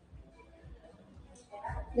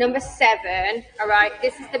Number 7, all right,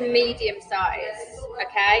 this is the medium size,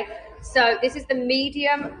 okay? So this is the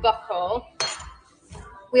medium buckle.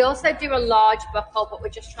 We also do a large buckle, but we're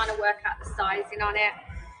just trying to work out the sizing on it.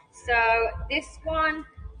 So this one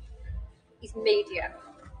is medium.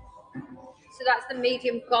 So that's the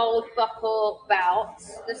medium gold buckle belt.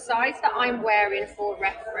 The size that I'm wearing for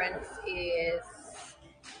reference is,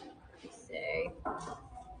 let's see,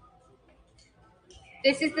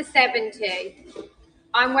 this is the 70.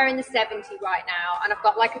 I'm wearing the 70 right now, and I've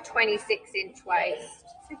got like a 26-inch waist.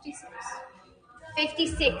 56.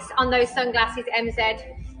 56 on those sunglasses, MZ.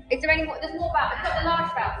 Is there any more? There's more belts. I've got the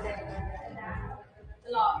large belts in.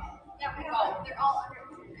 The large. Yeah, we got. They're all under.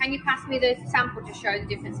 Can you pass me the sample to show the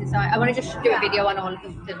differences? I want to just do a video on all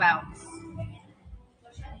of the belts.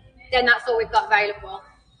 Then that's all we've got available.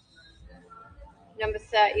 Number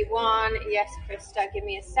 31. Yes, Krista, give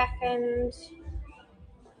me a second.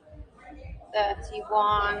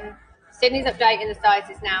 31. Sydney's updating the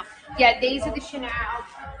sizes now. Yeah, these are the Chanel.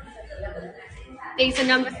 These are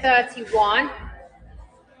number 31.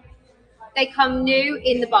 They come new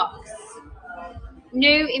in the box.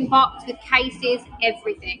 New in box with cases,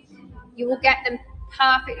 everything. You will get them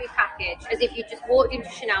perfectly packaged as if you just walked into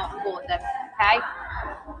Chanel and bought them, okay?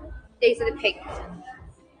 These are the pinks.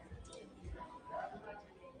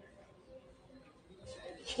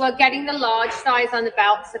 We're getting the large size on the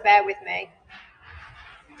belt, so bear with me.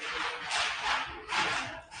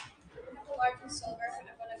 The large and silver, and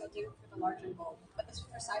I'm gonna go do for the large and gold. But this is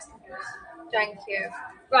for size comparison. Thank you.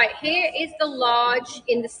 Right, here is the large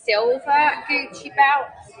in the silver Gucci belt.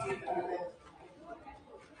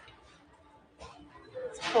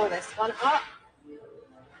 Let's pull this one up.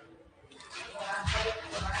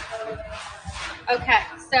 Okay,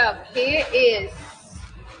 so here is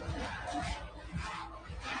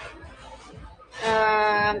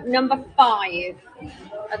number 5.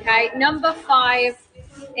 Okay, number 5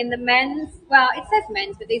 in the men's. Well, it says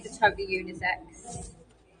men's, but these are totally unisex.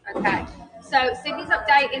 Okay, so Sydney's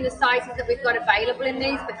updating the sizes that we've got available in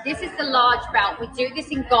these, but this is the large belt. We do this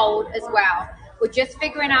in gold as well. We're just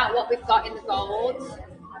figuring out what we've got in the gold.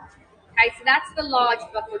 Okay, so that's the large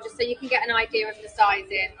buckle, just so you can get an idea of the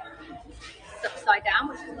sizing. It's upside down,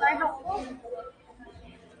 which is very helpful.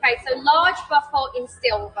 Okay, so large buckle in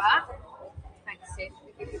silver. Thanks, Sid.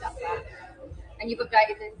 We give you that back. And you've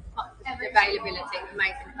updated the availability.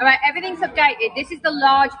 Amazing. All right, everything's updated. This is the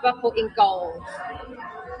large buckle in gold.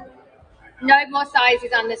 No more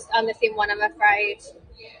sizes on the thin one, I'm afraid.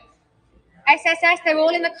 SSS, they're all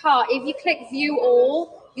in the cart. If you click view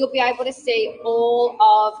all, you'll be able to see all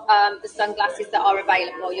of the sunglasses that are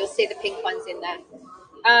available. You'll see the pink ones in there.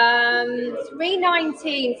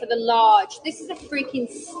 $319 for the large. This is a freaking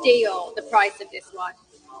steal, the price of this one.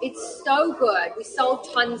 It's so good. We sold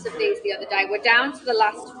tons of these the other day. We're down to the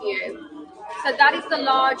last few. So that is the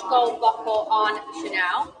large gold buckle on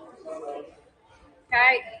Chanel.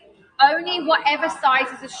 Okay. Only whatever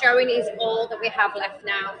sizes are showing is all that we have left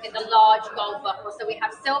now in the large gold buckle. So we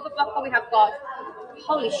have silver buckle, we have got,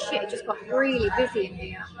 holy shit, it just got really busy in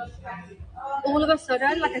here. All of a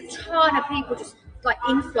sudden, like a ton of people just like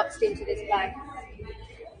influxed into this place.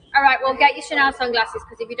 All right, well, get your Chanel sunglasses,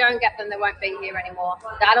 because if you don't get them, they won't be here anymore.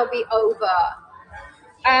 That'll be over.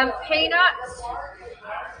 Peanuts.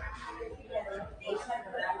 Oh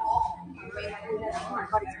my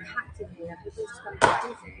God, it's packed in here. People just going to be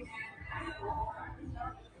busy.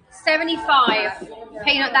 75.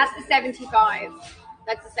 Peanut, that's the 75.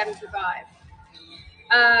 That's the 75.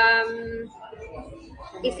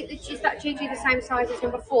 Is that Gigi the same size as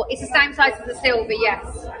number 4? It's the same size as the silver,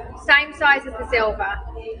 yes. Same size as the silver.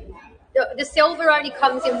 The silver only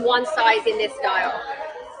comes in one size in this style.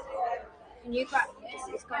 Can you grab this?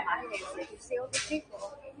 It's got magazines. Did you see all the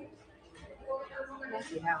people?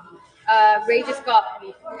 Ray just got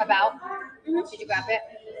a belt. Did you grab it?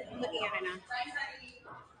 I'm looking at it now.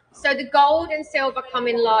 So the gold and silver come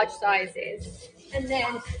in large sizes. And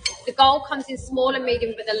then the gold comes in small and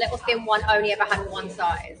medium, but the little thin one only ever had one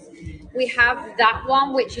size. We have that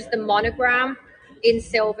one, which is the monogram in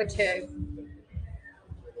silver too.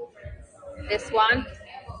 This one,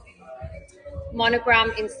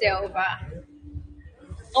 monogram in silver.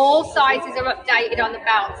 All sizes are updated on the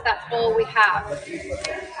belts. That's all we have.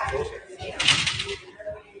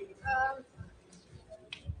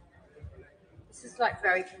 This is like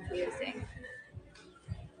very confusing.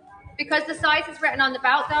 Because the size is written on the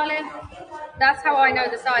belt, darling. That's how I know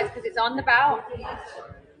the size, because it's on the belt.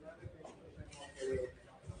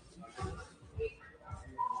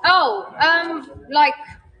 Oh, like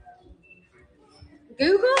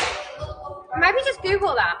Google? Maybe just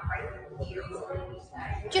Google that.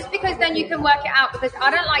 just because then you can work it out, because I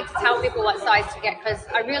don't like to tell people what size to get, because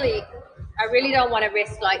I really don't want to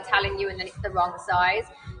risk like telling you and then it's the wrong size.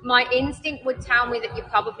 My instinct would tell me that you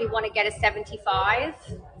probably want to get a 75,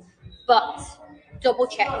 but double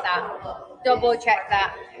check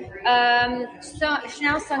that. So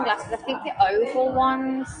Chanel sunglasses, I think the oval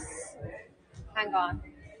ones, hang on,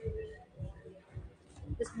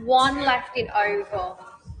 there's one left in oval.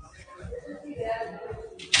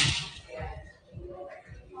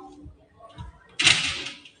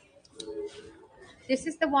 This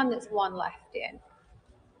is the one that's one left in.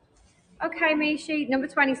 Okay, Mishi, number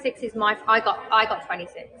 26 is my, I got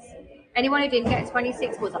 26. Anyone who didn't get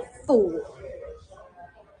 26 was a fool.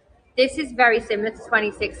 This is very similar to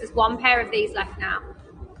 26. There's one pair of these left now.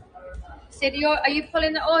 Sid, are you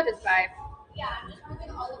pulling the orders, babe? Yeah, I'm just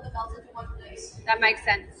moving all of the belts into one place. That makes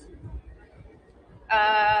sense.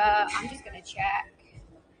 I'm just going to check.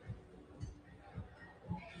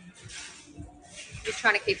 Just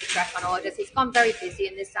trying to keep a track on orders. It's gone very busy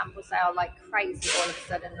in this sample sale, like crazy all of a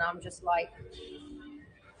sudden, and I'm just like...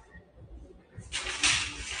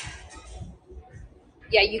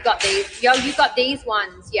 Yeah, you got these. Yo, you got these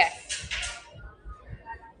ones, yes.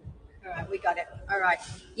 All right, we got it. All right.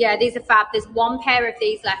 Yeah, these are fab. There's one pair of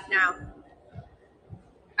these left now.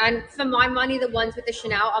 And for my money, the ones with the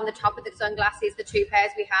Chanel on the top of the sunglasses, the two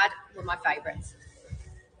pairs we had, were my favorites.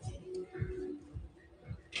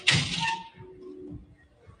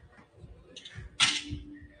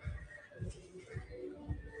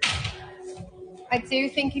 I do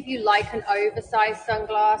think if you like an oversized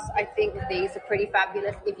sunglass, I think these are pretty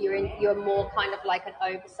fabulous. If you're more kind of like an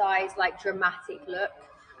oversized, like dramatic look,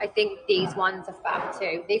 I think these ones are fab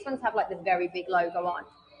too. These ones have like the very big logo on.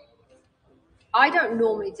 I don't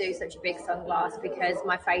normally do such a big sunglass because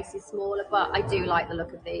my face is smaller, but I do like the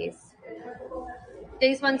look of these.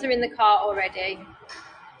 These ones are in the cart already.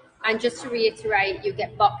 And just to reiterate, you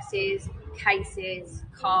get boxes, cases,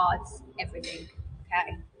 cards, everything.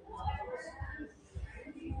 Okay.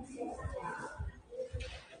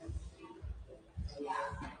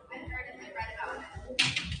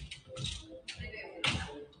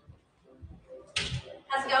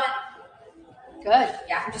 How's it going? Good.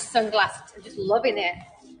 Yeah, I'm just sunglasses. I'm just loving it.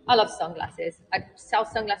 I love sunglasses. I sell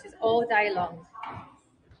sunglasses all day long.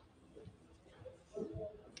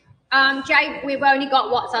 Jay, we've only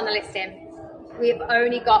got what's on the listing. We've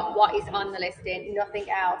only got what is on the listing, nothing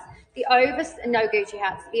else. No Gucci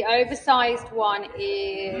hats. The oversized one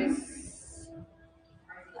is,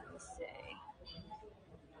 let me see.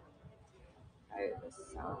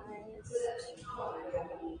 Oversized.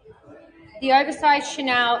 The oversized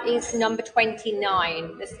Chanel is number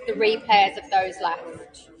 29. There's 3 pairs of those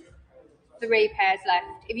left. 3 pairs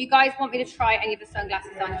left. If you guys want me to try any of the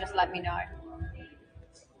sunglasses on, just let me know.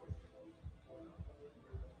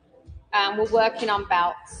 We're working on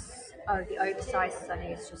belts. Oh, the oversized Sunny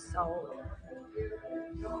is just sold.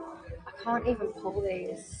 I can't even pull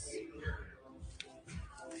these.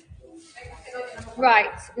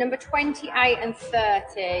 Right, number 28 and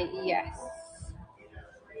 30, yes.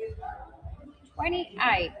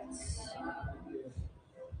 28.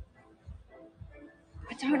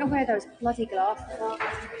 I don't know where those bloody glasses are.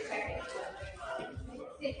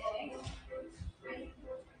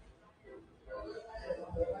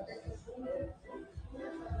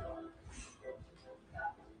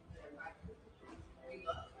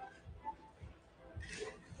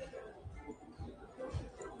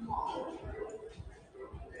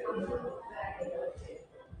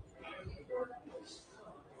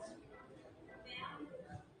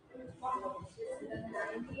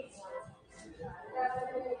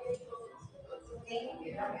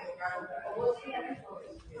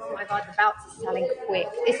 Oh my god, the belts are selling quick.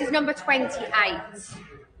 This is number 28.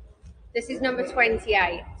 This is number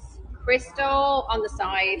 28. Crystal on the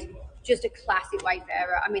side, just a classic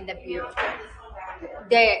Wayfarer. I mean, they're beautiful.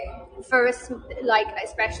 They're for a like,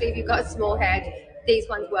 especially if you've got a small head, these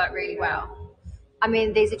ones work really well. I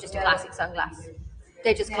mean, these are just a classic sunglass.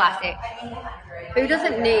 They're just classic. Who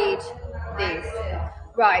doesn't need these?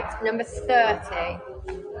 Right, number 30. Let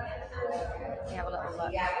me have a little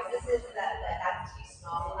look.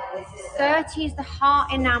 30 is the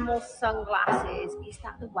heart enamel sunglasses. Is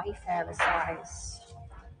that the Wayfarer size?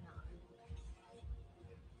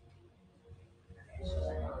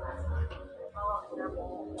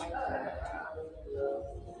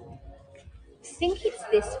 I think it's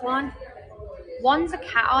this one. One's a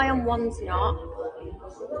cat eye and one's not.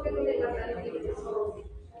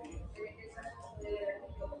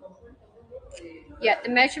 Yeah, the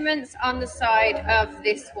measurements on the side of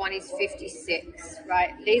this one is 56,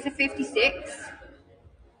 right? These are 56.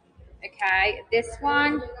 Okay, this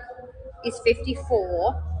one is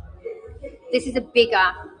 54. This is a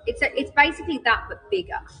bigger. It's basically that but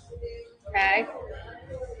bigger. Okay,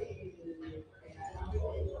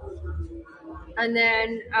 and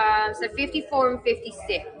then so 54 and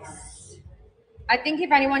 56. I think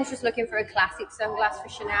if anyone's just looking for a classic sunglass for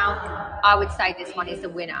Chanel, I would say this one is the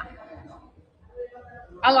winner.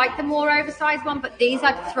 I like the more oversized one, but these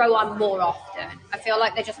I'd throw on more often. I feel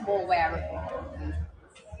like they're just more wearable.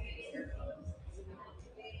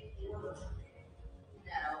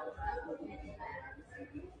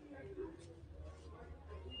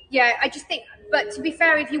 Yeah, I just think, but to be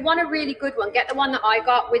fair, if you want a really good one, get the one that I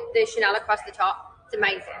got with the Chanel across the top. It's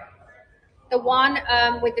amazing. The one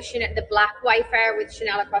with the Chanel, the black Wayfarer with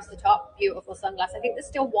Chanel across the top, beautiful sunglass. I think there's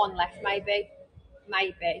still one left, maybe.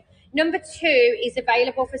 Number 2 is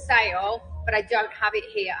available for sale, but I don't have it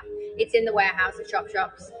here. It's in the warehouse at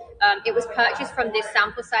ShopShops. It was purchased from this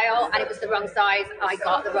sample sale, and it was the wrong size. I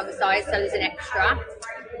got the wrong size, so there's an extra.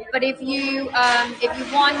 But if you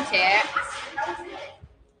want it,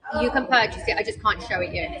 you can purchase it. I just can't show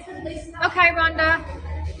it yet. Okay, Rhonda.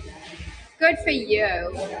 Good for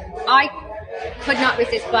you. I could not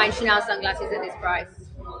resist buying Chanel sunglasses at this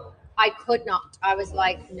price. I could not. I was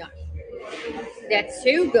like, no. They're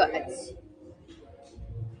too good.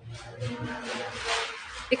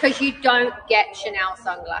 Because you don't get Chanel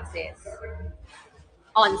sunglasses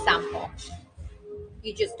on sample.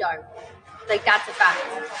 You just don't. Like, that's a fact.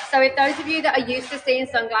 So if those of you that are used to seeing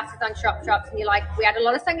sunglasses on ShopShops and you're like, we had a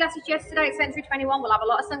lot of sunglasses yesterday at Century 21, we'll have a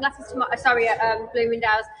lot of sunglasses tomorrow. Sorry, at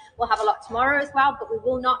Bloomingdale's, we'll have a lot tomorrow as well, but we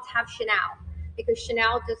will not have Chanel because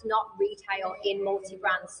Chanel does not retail in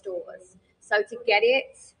multi-brand stores. So to get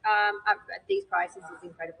it at these prices is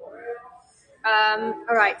incredible.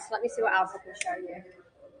 All right, so let me see what else I can show you.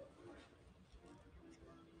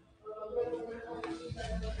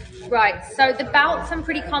 Right, so the belts, I'm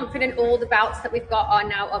pretty confident all the belts that we've got are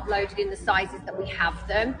now uploaded in the sizes that we have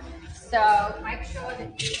them. So make sure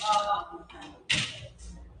that you are...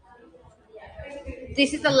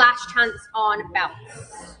 This is the last chance on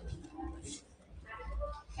belts.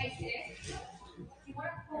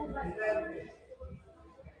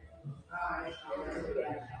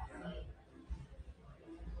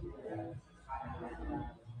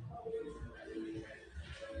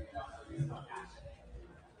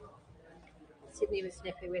 Sydney was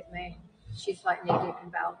snippy with me. She's like knee deep in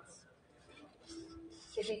belts.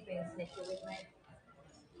 Sydney's being snippy with me.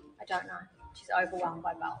 I don't know. She's overwhelmed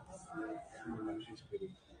by belts. She's pretty.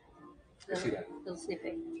 You see that? Little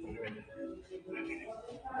snippy.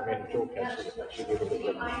 I made a joke actually that she gave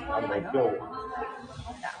it on my bill.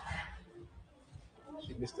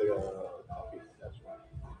 She missed the coffee, that's why.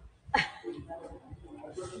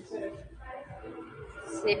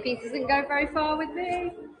 Snippy doesn't go very far with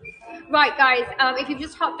me. Right, guys, if you've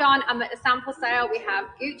just hopped on, I'm at the sample sale. We have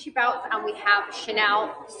Gucci belts and we have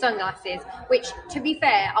Chanel sunglasses, which, to be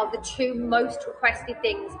fair, are the 2 most requested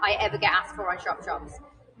things I ever get asked for on ShopShops.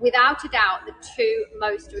 Without a doubt, the 2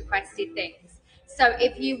 most requested things. So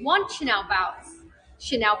if you want Chanel belts,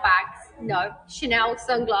 Chanel bags, no, Chanel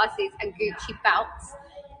sunglasses and Gucci belts,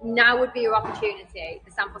 now would be your opportunity.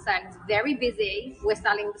 The sample sale is very busy. We're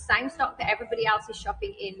selling the same stock that everybody else is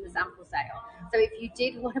shopping in the sample sale. So if you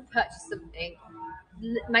did want to purchase something,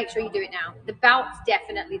 make sure you do it now. The belts,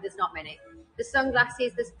 definitely, there's not many. The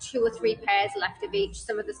sunglasses, there's 2 or 3 pairs left of each.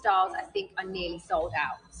 Some of the styles, I think, are nearly sold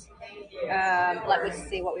out. Let me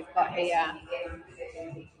see what we've got here.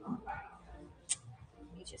 Let me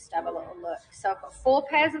just have a little look. So I've got 4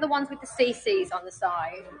 pairs of the ones with the CCs on the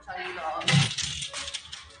side, which I love.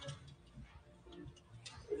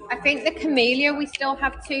 I think the Camellia we still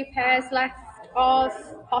have 2 pairs left of,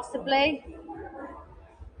 possibly.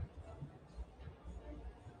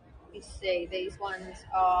 You see, these ones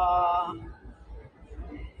are...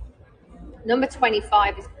 Number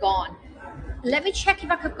 25 is gone. Let me check if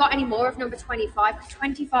I've got any more of number 25, because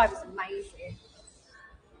 25 is amazing.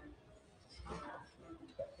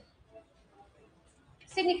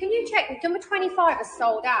 Sydney, can you check if number 25 is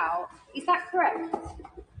sold out? Is that correct?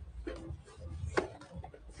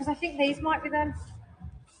 Because I think these might be them.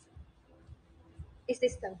 Is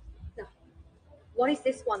this them? No. What is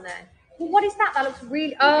this one then? Well, what is that? That looks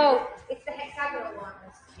really... Oh, it's the hexagonal ones.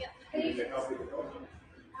 Yeah.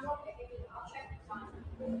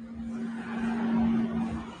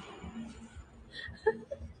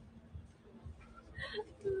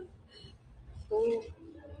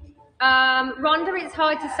 Rhonda, it's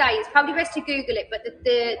hard to say. It's probably best to Google it, but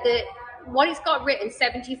the what it's got written,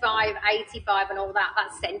 75, 85 and all that,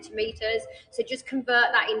 that's centimetres. So just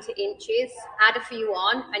convert that into inches, add a few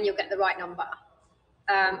on, and you'll get the right number.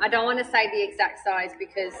 I don't want to say the exact size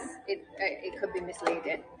because it could be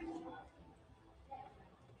misleading.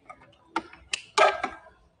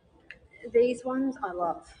 These ones I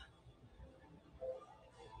love.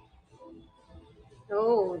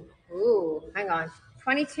 Oh, hang on.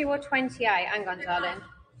 22 or 28? Hang on, darling.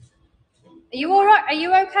 Are you all right? Are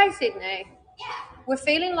you okay, Sydney? Yeah. We're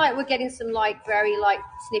feeling like we're getting some like very like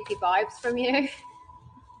snippy vibes from you.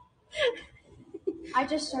 I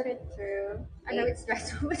just started through. I know it's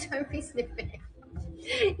stressful, but don't be snippy.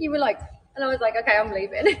 You were like, and I was like, okay, I'm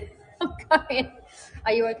leaving. I'm going.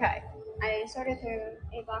 Are you okay? I sorted through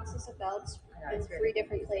 8 boxes of belts in 3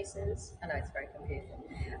 different places. I know it's very confusing.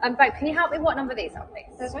 Babe, can you help me? What number these are,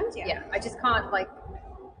 please? Those ones, yeah. Yeah, I just can't like.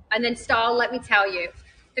 And then style. Let me tell you,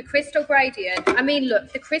 the crystal gradient. I mean,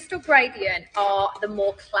 look, the crystal gradient are the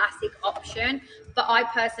more classic option, but I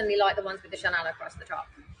personally like the ones with the Chanel across the top.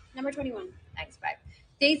 Number 21. Thanks, babe.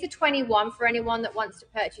 These are 21 for anyone that wants to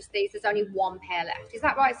purchase these. There's only 1 pair left. Is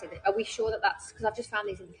that right, Sydney? Are we sure that that's because I've just found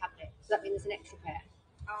these in the cabinet? Does that mean there's an extra pair?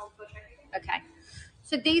 I'll go check. Okay.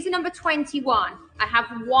 So these are number 21. I have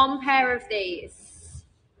 1 pair of these.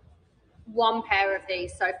 1 pair of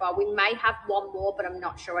these so far. We may have 1 more, but I'm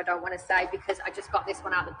not sure. I don't want to say because I just got this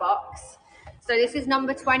one out of the box. So this is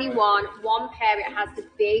number 21. 1 pair. It has the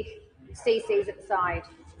big CCs at the side.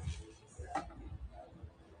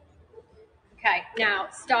 Okay, now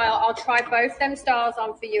style. I'll try both them styles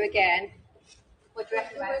on for you again. What do you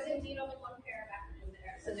reckon? There was indeed only 1 pair back in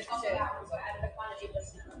there. So there's 2. So I added a quantity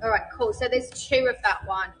just now. All right, cool. So there's 2 of that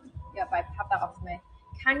one. Yeah, babe, have that off me.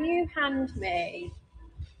 Can you hand me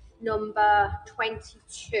number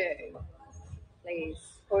 22, please?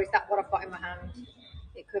 Or is that what I've got in my hand?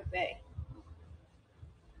 It could be.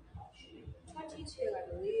 22,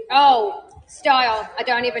 I believe. Oh, style. I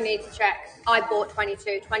don't even need to check. I bought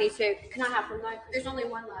 22. 22. Can I have them though? There's only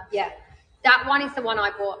 1 left. Yeah. That one is the one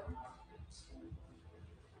I bought.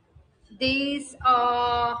 These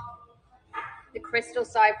are the crystal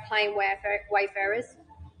side plain Wayfarers.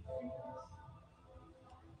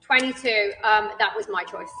 22. That was my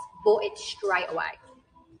choice. Bought it straight away.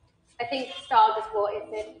 I think Style just bought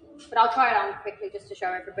it, but I'll try it on quickly just to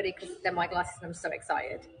show everybody because they're my glasses and I'm so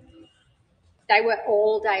excited. They were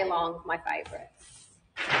all day long my favourites.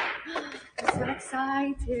 I'm so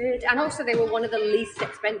excited. And also they were one of the least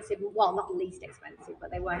expensive, well, not least expensive,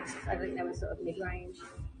 but they weren't, I think they were sort of mid-range.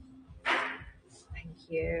 Thank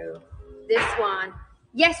you. This one.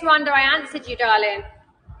 Yes, Rhonda, I answered you, darling.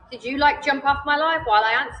 Did you like jump off my live while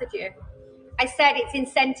I answered you? I said it's in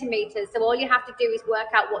centimetres, so all you have to do is work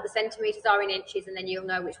out what the centimetres are in inches and then you'll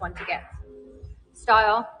know which one to get.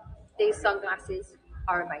 Style, these sunglasses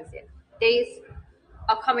are amazing. These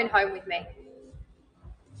are coming home with me.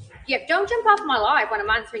 Yeah, don't jump off my live when I'm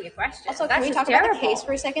answering your questions. Also, That's can we talk terrible. about the case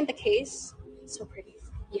for a second? The case, so pretty.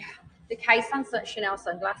 Yeah, the case on such Chanel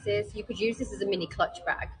sunglasses. You could use this as a mini clutch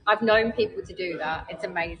bag. I've known people to do that. It's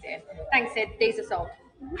amazing. Thanks, Sid. These are sold.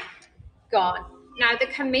 Gone. Now the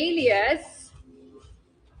camellias,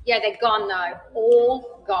 yeah, they're gone though.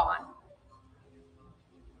 All gone.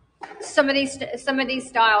 Some of these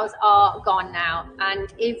styles are gone now,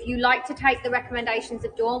 and if you like to take the recommendations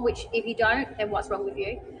of Dawn, which if you don't, then what's wrong with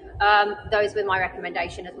you? Those were my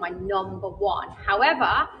recommendation as my number 1.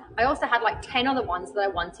 However, I also had like 10 other ones that I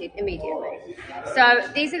wanted immediately. So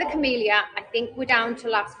these are the camellia. I think we're down to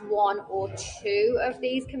last 1 or 2 of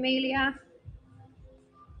these camellia.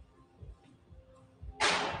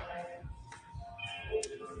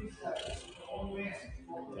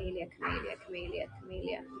 Camellia.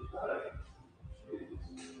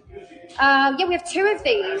 Yeah, we have 2 of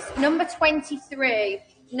these. Number 23.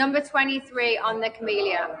 Number 23 on the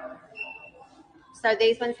camellia. So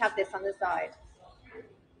these ones have this on the side.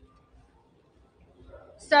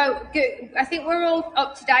 So I think we're all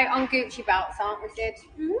up to date on Gucci belts, aren't we, Sid?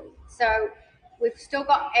 Mm-hmm. So we've still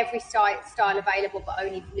got every style available, but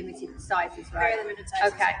only limited sizes, right? Very limited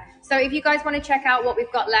sizes. Okay. So if you guys want to check out what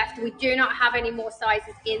we've got left, we do not have any more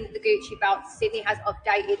sizes in the Gucci belt. Sydney has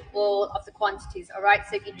updated all of the quantities, all right?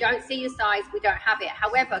 So if you don't see your size, we don't have it.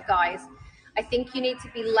 However, guys, I think you need to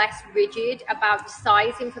be less rigid about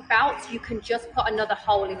sizing for belts. You can just put another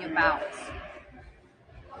hole in your belts.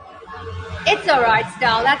 It's all right,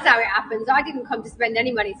 Style. That's how it happens. I didn't come to spend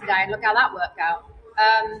any money today, and look how that worked out.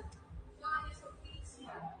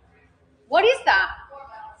 What is that?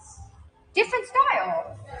 Different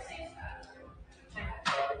style.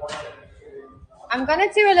 I'm going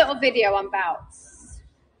to do a little video on belts.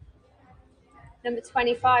 Number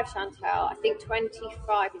 25, Chantel. I think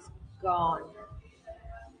 25 is gone.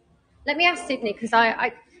 Let me ask Sydney, because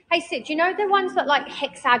hey, Sid, do you know the ones that like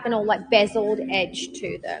hexagonal, like bezeled edge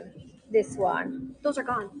to them? This one. Those are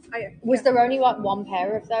gone. Was there only like one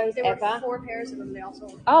pair of those There ever? were 4 pairs of them. They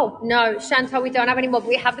also. Oh, no, Chantal, we don't have any more, but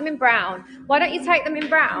we have them in brown. Why don't you take them in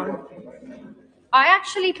brown? I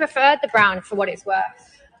actually preferred the brown for what it's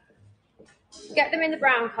worth. Get them in the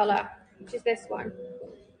brown colour, which is this one.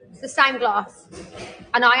 It's the same glass.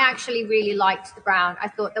 And I actually really liked the brown. I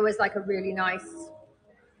thought there was like a really nice,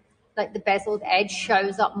 like the bezeled edge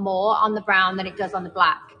shows up more on the brown than it does on the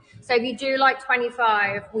black. So if you do like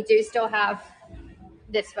 25, we do still have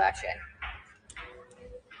this version.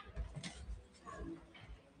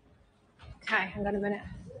 Okay, hang on a minute.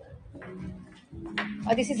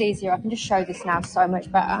 Oh, this is easier. I can just show this now so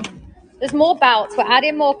much better. There's more belts. We're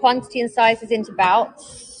adding more quantity and sizes into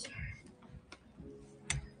belts.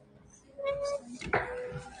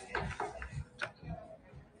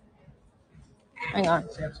 Hang on.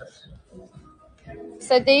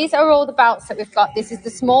 So these are all the belts that we've got. This is the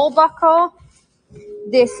small buckle.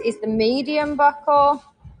 This is the medium buckle.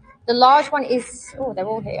 The large one is... Oh, they're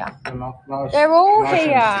all here. They're all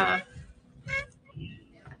here.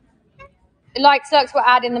 Like Lux, we're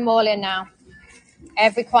adding them all in now.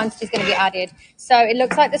 Every quantity is going to be added. So it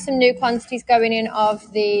looks like there's some new quantities going in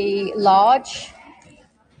of the large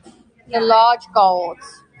golds.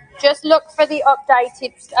 Just look for the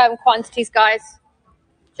updated quantities, guys.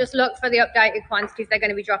 Just look for the updated quantities. They're going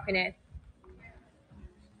to be dropping in.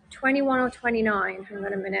 21 or 29. Hang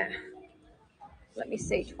on a minute. Let me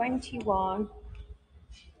see. 21.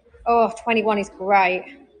 Oh, 21 is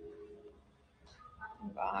great.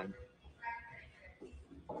 Hang on.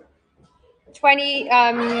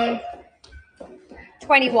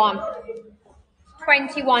 21.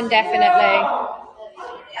 21 definitely.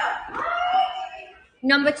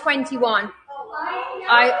 Number 21.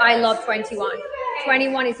 I love 21.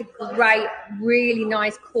 21 is a great, really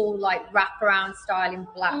nice, cool, like wraparound style in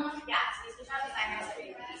black.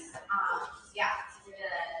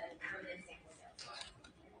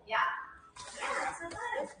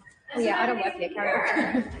 Oh yeah, I don't work here, carry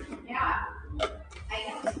on.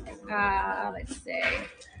 Let's see.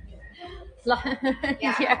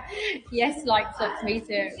 Yeah. Yes, like sucks me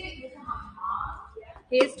too.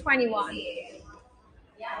 Here's 21.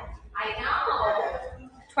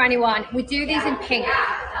 21. We do these in pink.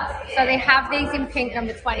 So they have these in pink,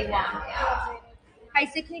 number 21. Hey,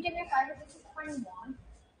 so can you do me a favor? This is 21.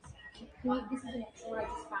 This is an extra I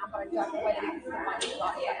just found, but I don't know whether this is the one you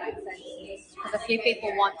got, if that makes sense. Because a few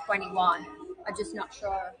people want 21. I'm just not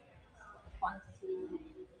sure quantity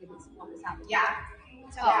if it's one that's happening. Yeah.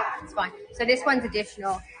 Oh, it's fine. So this one's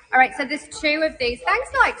additional. All right, so there's 2 of these.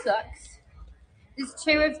 Thanks, Lux. There's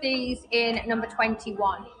 2 of these in number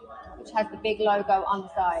 21, which has the big logo on the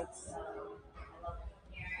sides.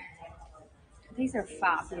 These are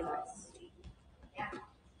fabulous.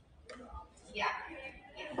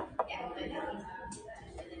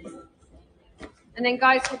 And then,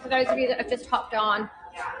 guys, for those of you that have just hopped on,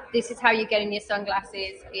 this is how you get in your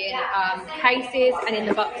sunglasses in cases and in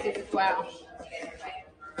the boxes as well.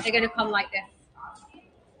 They're going to come like this.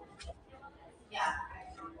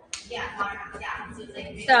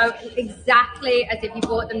 So exactly as if you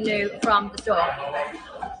bought them new from the store.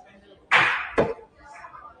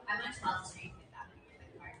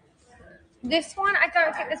 This one I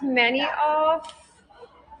don't think there's many of.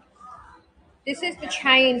 This is the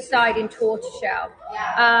chain side in tortoiseshell.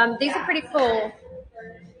 These are pretty cool.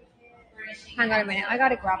 Hang on a minute, I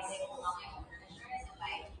gotta grab them.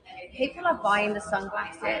 People are buying the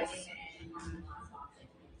sunglasses.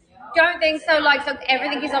 Don't think so, like, so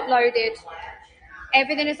everything is uploaded.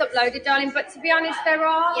 Everything is uploaded, darling, but to be honest, there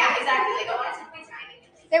are... Yeah, exactly.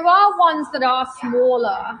 There are ones that are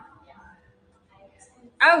smaller.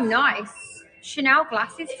 Oh, nice. Chanel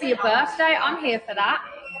glasses for your birthday. I'm here for that.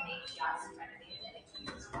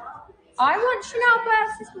 I want Chanel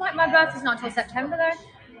glasses. My birthday's not till September, though.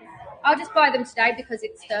 I'll just buy them today because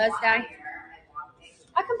it's Thursday.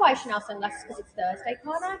 I can buy Chanel sunglasses because it's Thursday,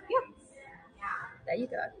 can't I? Yeah. There you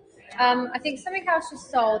go. I think something else just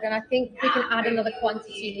sold, and I think we can add another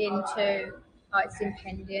quantity into... Oh, it's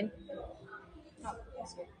impending. Oh,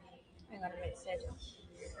 hang on a minute, Sid.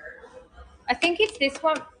 I think it's this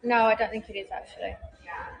one. No, I don't think it is, actually.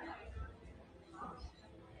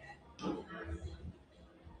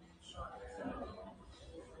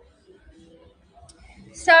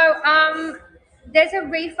 So, there's a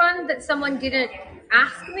refund that someone didn't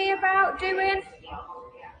ask me about doing.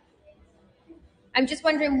 I'm just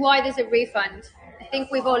wondering why there's a refund. I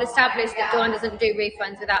think we've all established that Dawn doesn't do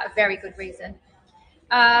refunds without a very good reason.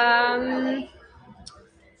 The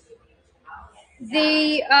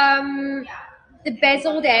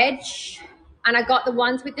bezeled edge, and I got the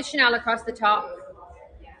ones with the Chanel across the top.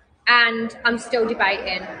 and I'm still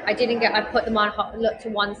debating. I put them on look to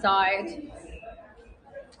one side.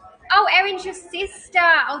 Oh, Erin's your sister.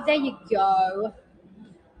 Oh, there you go.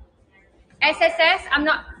 SSS, I'm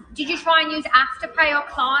not, did you try and use Afterpay or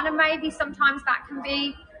Klarna maybe? Sometimes that can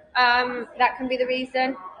be the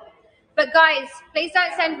reason. But guys, please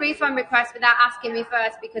don't send refund requests without asking me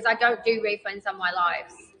first, because I don't do refunds on my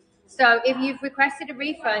lives. So if you've requested a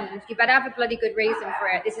refund, you better have a bloody good reason for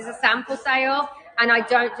it. This is a sample sale, and I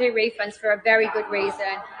don't do refunds for a very good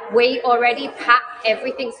reason. We already pack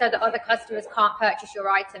everything so that other customers can't purchase your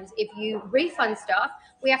items. If you refund stuff,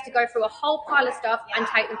 we have to go through a whole pile of stuff and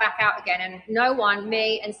take them back out again. And no one,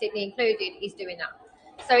 me and Sydney included, is doing that.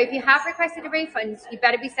 So if you have requested a refund, you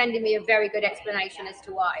better be sending me a very good explanation as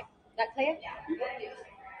to why. That clear?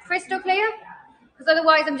 Crystal clear? Because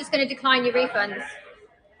otherwise I'm just going to decline your refunds.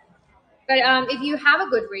 But if you have a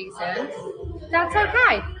good reason, that's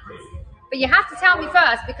okay. But you have to tell me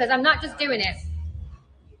first, because I'm not just doing it.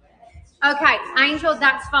 Okay, Angel,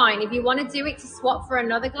 that's fine. If you want to do it to swap for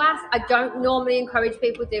another glass, I don't normally encourage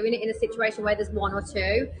people doing it in a situation where there's one or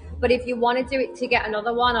two. But if you want to do it to get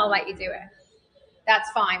another one, I'll let you do it. That's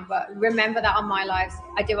fine. But remember that on my lives,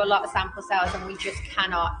 I do a lot of sample sales, and we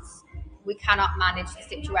cannot manage the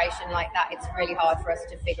situation like that. It's really hard for us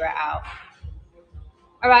to figure it out.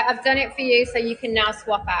 All right, I've done it for you, so you can now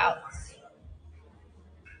swap out.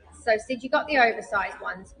 So Sid, you got the oversized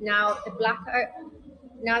ones. Now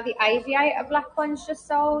the aviator black ones just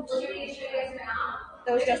sold.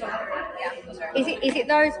 Those just went through. Yeah, those are. Is it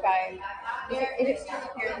those, babe? Is it?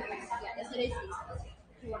 Yes, it is.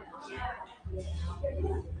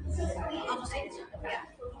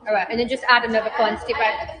 All right, and then just add another quantity,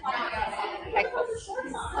 babe. Okay, cool.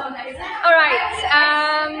 All right.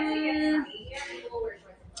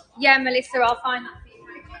 Yeah, Melissa, I'll find that for you.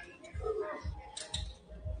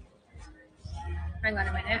 Hang on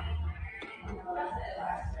a minute.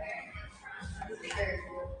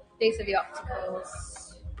 These are the opticals.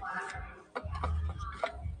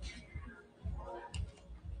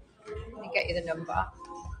 Let me get you the number.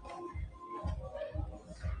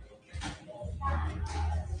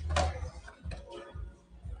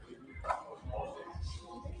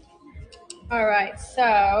 All right,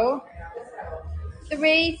 so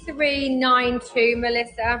 3392,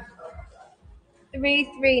 Melissa.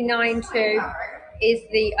 3392 is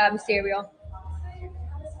the serial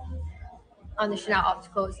on the Chanel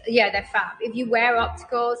opticals. Yeah, they're fab. If you wear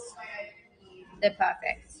opticals, they're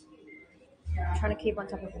perfect. I'm trying to keep on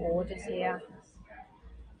top of orders here,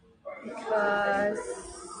 because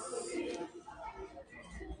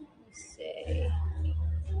let's see.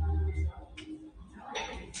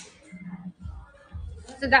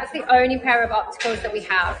 So that's the only pair of opticals that we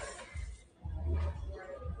have.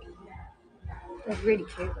 They're really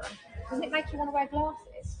cute though. Doesn't it make you want to wear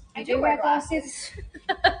glasses? I do wear glasses.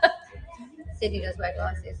 Sydney does wear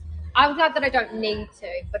glasses. I'm glad that I don't need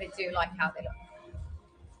to, but I do like how they look.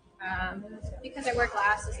 Because I wear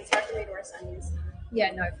glasses, it's hard for me to wear sunnies.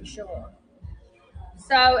 Yeah, no, for sure.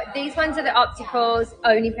 So these ones are the opticals,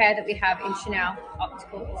 only pair that we have in Chanel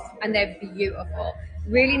opticals, and they're beautiful.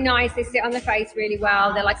 Really nice. They sit on the face really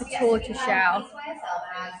well. They're like a tortoise shell.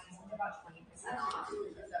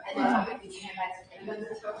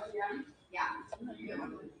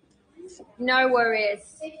 No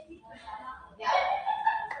worries.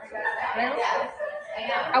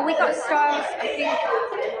 Oh, we got styles. I think.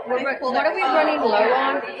 What are we running low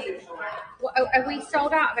on? Are we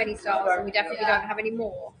sold out of any styles, and we definitely don't have any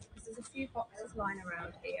more? Because there's a few boxes lying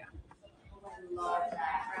around here.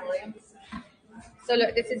 So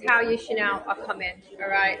look, this is how your Chanel are coming. All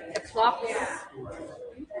right, the clocks,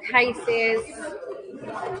 cases,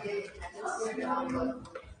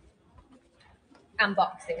 and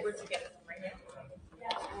boxes.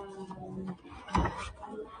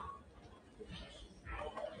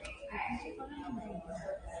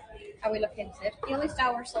 Are we looking, Sid? The only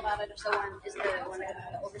style we're sold out of is the one with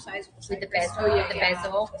the oversized With the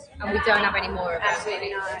bezel, and we don't have any more of them. Absolutely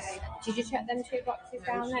not. Did you check them two boxes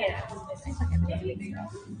down there? Seems like everything.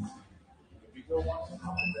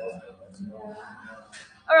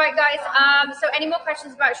 All right, guys. So any more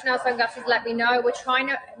questions about Chanel sunglasses, let me know. We're trying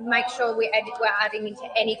to make sure we're adding into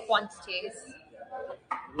any quantities.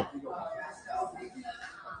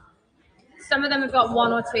 Some of them have got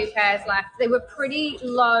one or two pairs left. They were pretty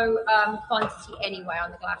low quantity anyway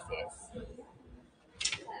on the glasses.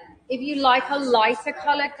 If you like a lighter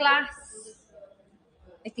colored glass,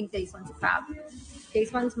 I think these ones are fab.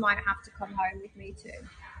 These ones might have to come home with me too.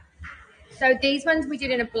 So these ones we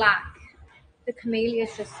did in a black. The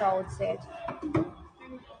camellias just sold, Sid.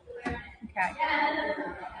 Okay.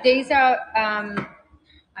 These are,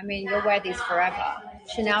 I I mean, you'll wear these forever.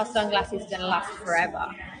 Chanel sunglasses are going to last forever.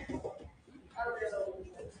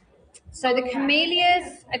 So the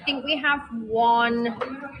camellias, I think we have one.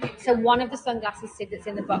 So one of the sunglasses that's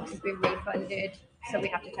in the box has been refunded. So we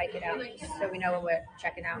have to take it out so we know when we're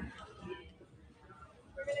checking out.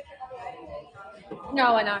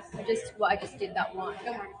 No, I know. I just did that one.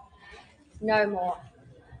 No more.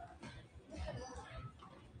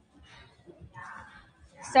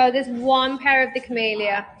 So there's one pair of the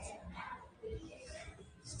camellia.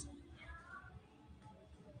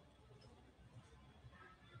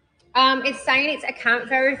 It's saying it's account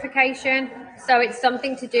verification, so it's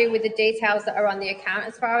something to do with the details that are on the account,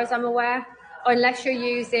 as far as I'm aware, unless you're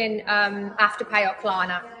using Afterpay or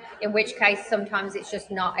Klarna, in which case sometimes it's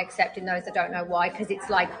just not accepting those. I don't know why, because it's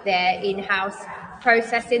like their in-house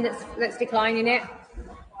processing that's declining it.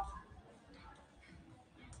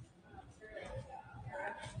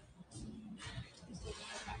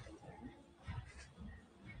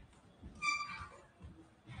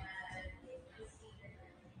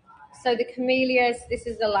 So the camellias, this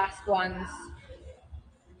is the last ones.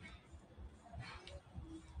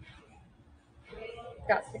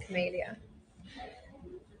 That's the camellia.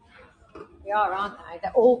 They are, aren't they?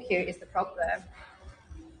 They're all cute is the problem.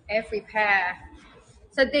 Every pair.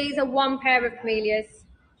 So these are one pair of camellias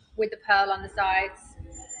with the pearl on the sides.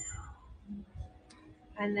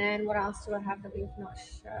 And then what else do I have that we've not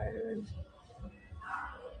shown?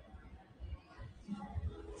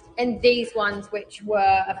 And these ones, which were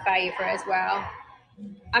a favourite as well.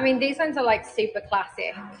 I mean, these ones are like super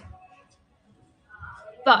classic.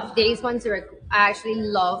 But these ones are, I actually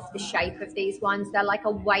love the shape of these ones. They're like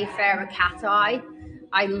a Wayfarer cat eye.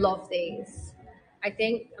 I love these.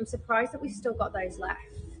 I'm surprised that we've still got those left.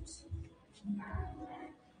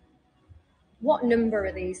 What number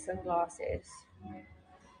are these sunglasses?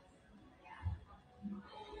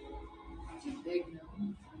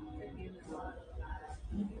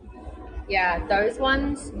 Yeah, those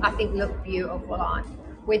ones I think look beautiful on.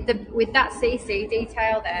 With that CC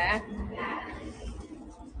detail there.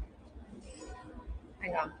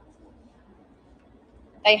 Hang on.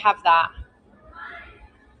 They have that.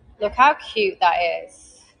 Look how cute that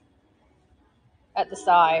is at the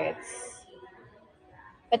sides.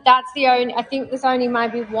 But that's the only, I think there's only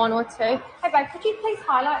maybe one or two. Hey babe, could you please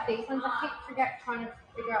highlight these ones? I keep trying to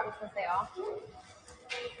figure out which ones they are.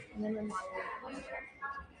 And then remind me.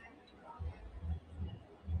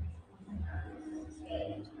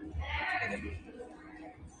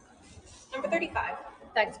 Number 35.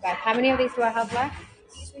 Thanks babe. How many of these do I have left?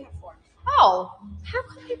 These we have 4. Oh, how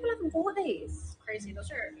come people haven't bought these? Crazy. Those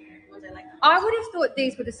are ones I like. I would have thought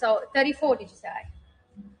these would have sold. 34, did you say?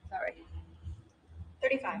 Sorry.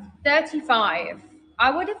 35. 35.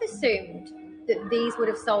 I would have assumed that these would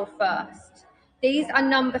have sold first. These are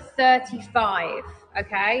number 35,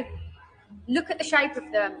 okay? Look at the shape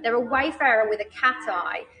of them. They're a Wayfarer with a cat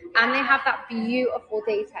eye, and they have that beautiful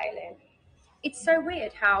detailing. It's so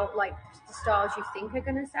weird how, like, the styles you think are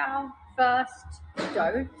going to sell first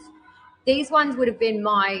don't. These ones would have been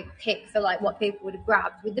my pick for, like, what people would have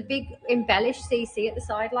grabbed with the big embellished CC at the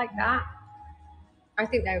side like that. I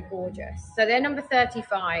think they're gorgeous. So they're number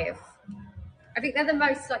 35. I think they're the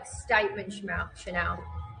most, like, statement Chanel.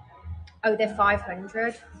 Oh, they're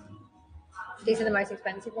 500. These are the most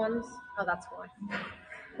expensive ones. Oh, that's why.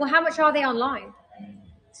 Well, how much are they online?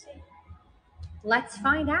 Let's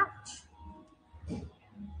find out.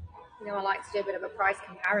 You know, I like to do a bit of a price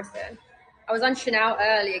comparison. I was on Chanel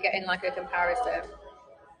earlier getting like a comparison.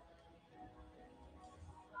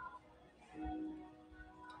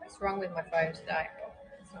 What's wrong with my phone today?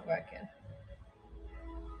 It's not working.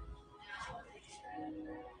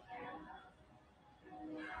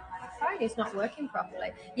 My phone is not working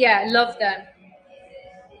properly. Yeah, love them.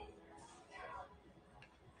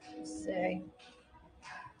 Let's see.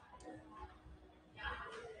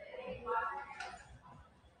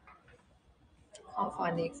 Can't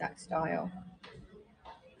find the exact style.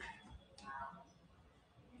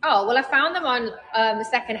 Oh, well, I found them on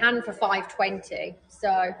second hand for $5.20.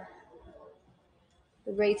 So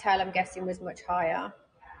the retail, I'm guessing, was much higher.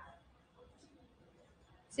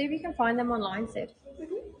 See if you can find them online, Sid.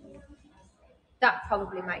 That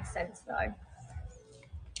probably makes sense, though.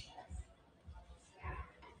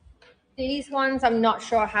 These ones, I'm not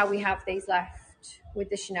sure how we have these left with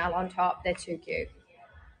the Chanel on top. They're too cute.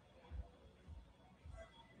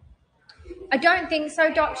 I don't think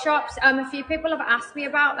so, Doc Shops. A few people have asked me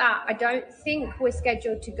about that. I don't think we're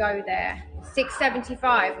scheduled to go there.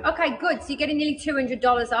 $6.75. Okay, good. So you're getting nearly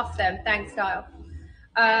 $200 off them. Thanks, Kyle.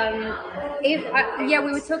 Yeah,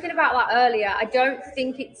 we were talking about that earlier. I don't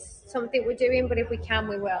think it's something we're doing, but if we can,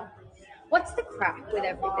 we will. What's the crap with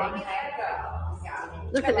everything?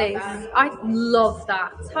 Look at this. I love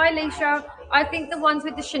that. Hi, Leisha. I think the ones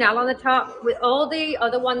with the Chanel on the top, with all the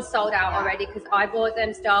other ones sold out already because I bought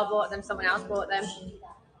them, Star bought them, someone else bought them.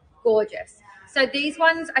 Gorgeous. So these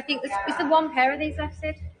ones, I think this is the one pair of these left,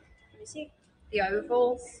 Sid? Let me see. The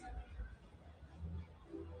ovals.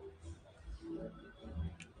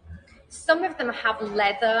 Some of them have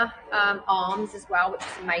leather arms as well, which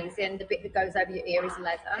is amazing. The bit that goes over your ear is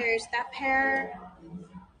leather. There's that pair.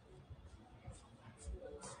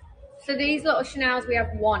 So these little Chanels, we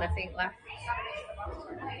have one, I think, left.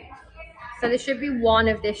 So there should be one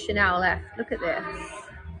of this Chanel left. Look at this.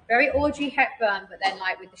 Very Audrey Hepburn, but then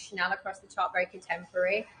like with the Chanel across the top, very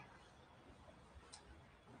contemporary.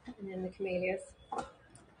 And then the camellias.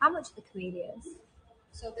 How much are the camellias?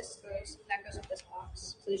 So that goes with this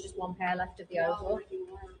box. So there's just one pair left of the oval.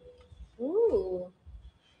 No, Ooh.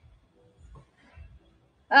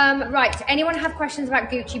 Right. Anyone have questions about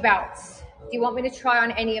Gucci belts? Do you want me to try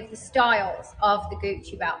on any of the styles of the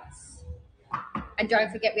Gucci belts? And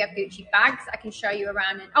don't forget, we have Gucci bags. I can show you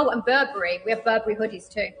around. And Burberry. We have Burberry hoodies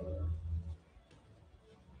too.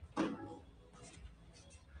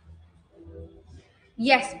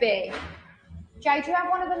 Yes, B. Jay, do you have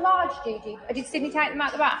one of the large, Gigi? Or did Sydney take them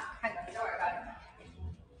out the back? Hang on, don't worry about it.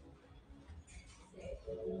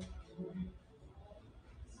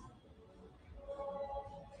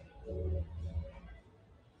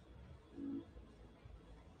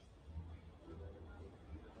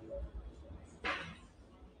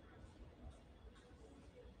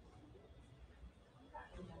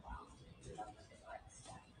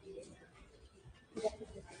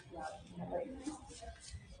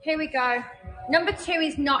 Here we go. Number 2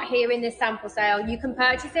 is not here in this sample sale. You can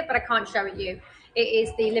purchase it, but I can't show it you. It is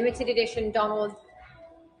the limited edition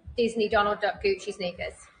Disney Donald Duck Gucci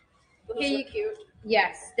sneakers. Those look cute.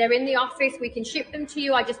 Yes, they're in the office. We can ship them to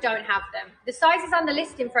you. I just don't have them. The size is on the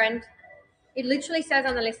listing, friend. It literally says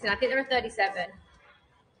on the listing. I think they're a 37.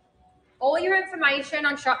 All your information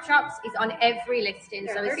on ShopShops is on every listing.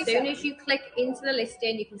 So as soon as you click into the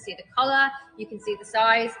listing, you can see the color, you can see the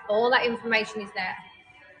size. All that information is there.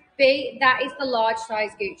 B, that is the large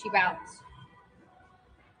size Gucci belt.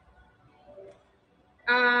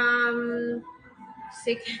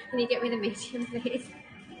 So can you get me the medium, please?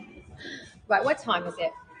 Right, what time is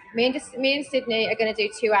it? Me and Sydney are going to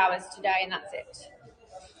do 2 hours today, and that's it.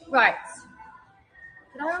 Right.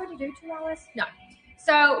 Did I already do 2 hours? No.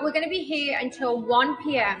 So we're going to be here until 1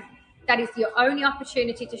 p.m. That is your only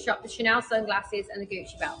opportunity to shop the Chanel sunglasses and the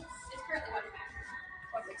Gucci belts. It's currently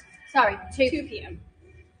 1 p.m. Sorry, 2 p.m.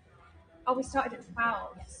 Oh, we started at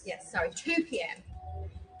 12. Yes, sorry, 2 p.m.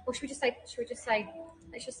 Or should we just say,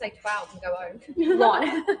 let's just say 12 and go home.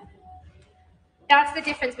 1. That's the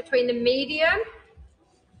difference between the medium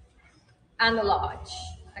and the large,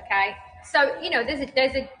 okay? So, you know, there's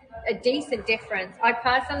a decent difference. I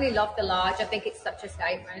personally love the large. I think it's such a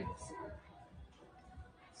statement.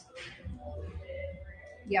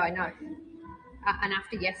 Yeah, I know. And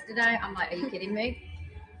after yesterday, I'm like, are you kidding me?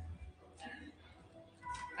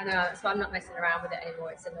 I know, so I'm not messing around with it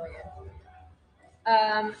anymore. It's annoying.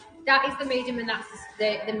 That is the medium, and that's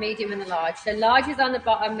the medium and the large. So large is on the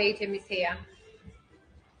bottom, medium is here.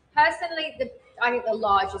 Personally, I think the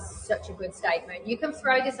large is such a good statement. You can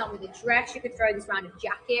throw this on with a dress. You could throw this around a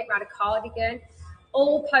jacket, around a cardigan.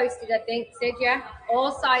 All posted, I think, Sid, yeah?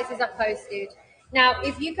 All sizes are posted. Now,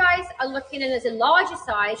 if you guys are looking and there's a larger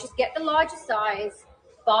size, just get the larger size.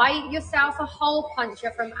 Buy yourself a hole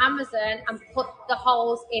puncher from Amazon and put the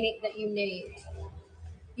holes in it that you need.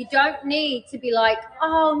 You don't need to be like,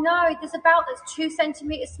 oh no, there's a belt that's 2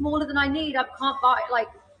 centimeters smaller than I need. I can't buy it. Like,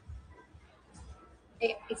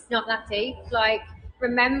 it's not that deep. Like,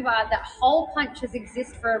 remember that hole punchers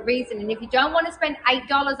exist for a reason. And if you don't want to spend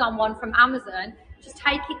 $8 on one from Amazon, just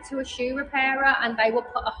take it to a shoe repairer and they will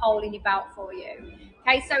put a hole in your belt for you.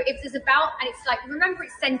 Okay, so if there's a belt and it's like, remember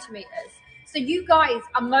it's centimeters. So you guys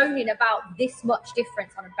are moaning about this much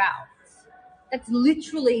difference on a belt. That's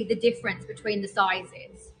literally the difference between the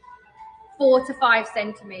sizes. 4 to 5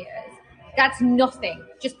 centimeters. That's nothing.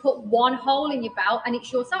 Just put one hole in your belt and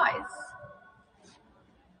it's your size.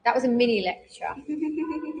 That was a mini lecture.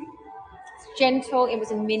 It's gentle. It was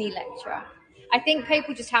a mini lecture. I think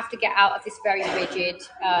people just have to get out of this very rigid,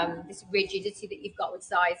 this rigidity that you've got with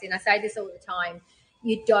sizing. I say this all the time.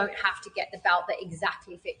 You don't have to get the belt that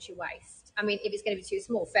exactly fits your waist. I mean, if it's going to be too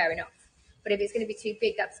small, fair enough. But if it's going to be too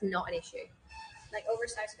big, that's not an issue. Like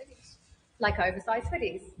oversized hoodies. Like oversized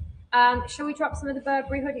hoodies. Shall we drop some of the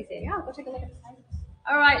Burberry hoodies in? Yeah, go take a look at the sizes.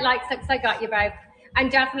 All right, like six, I got you, babe. And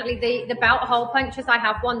definitely the belt hole punches, I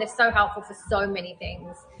have one. They're so helpful for so many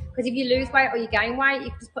things. Because if you lose weight or you gain weight, you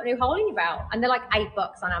can just put a new hole in your belt. And they're like $8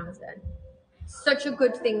 on Amazon. Such a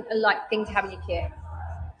good thing, thing to have in your kit.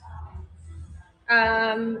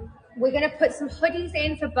 We're going to put some hoodies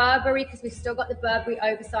in for Burberry because we've still got the Burberry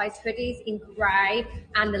oversized hoodies in grey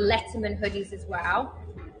and the Letterman hoodies as well.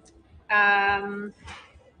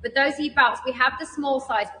 But those are your belts. We have the small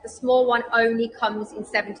size, but the small one only comes in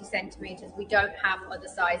 70 centimeters. We don't have other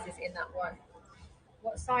sizes in that one.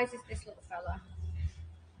 What size is this little fella?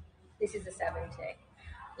 This is a 70.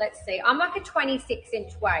 Let's see. I'm like a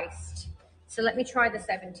 26-inch waist. So let me try the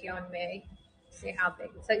 70 on me. See how big.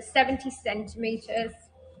 So it's 70 centimeters.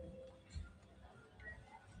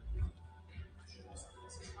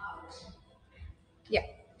 Yeah.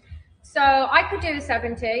 So I could do a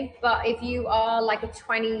 70, but if you are like a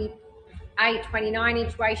 28,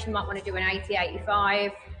 29-inch waist, you might want to do an 80,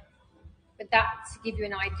 85. But that, to give you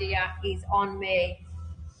an idea, is on me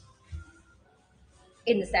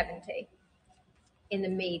in the 70, in the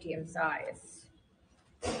medium size.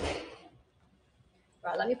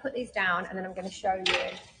 Right, let me put these down and then I'm going to show you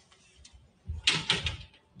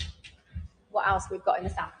what else we've got in the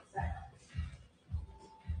sample set.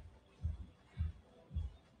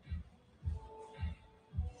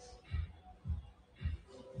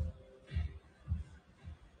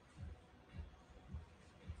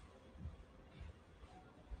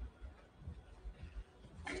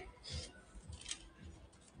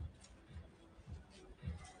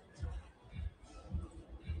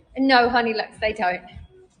 No, honey, looks, they don't.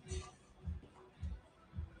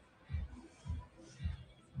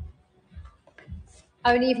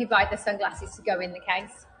 Only if you buy the sunglasses to go in the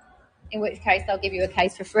case, in which case they'll give you a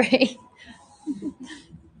case for free.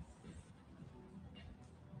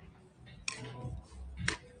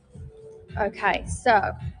 Okay,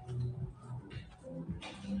 so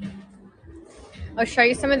I'll show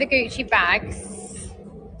you some of the Gucci bags.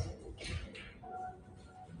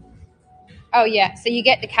 Oh yeah, so you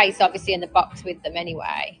get the case obviously in the box with them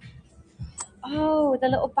anyway. Oh, the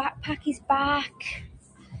little backpack is back.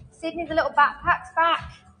 Sydney, the little backpack's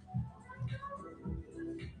back.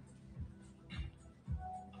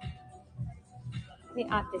 Let me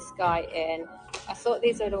add this guy in. I thought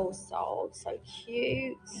these had all sold. So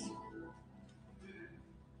cute.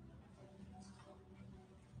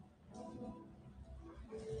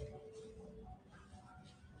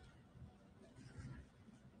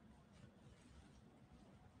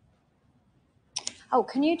 Oh,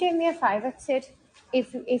 can you do me a favour, Sid?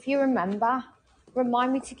 If you remember,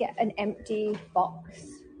 remind me to get an empty box.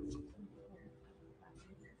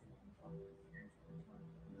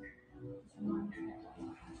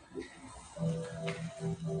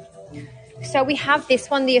 So we have this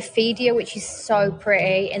one, the Ophidia, which is so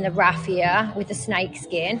pretty in the raffia with the snake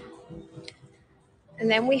skin. And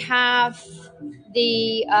then we have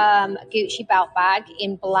the Gucci belt bag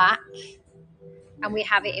in black. And we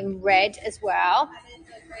have it in red as well.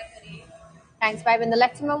 Thanks, babe. And the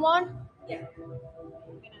Letterman one? Yeah.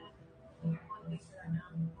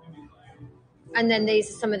 And then these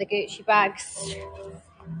are some of the Gucci bags.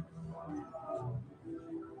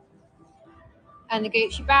 And the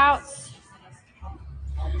Gucci belts.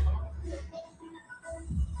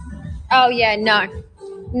 Oh, yeah,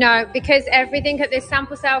 no, because everything at this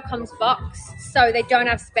sample sale comes boxed, so they don't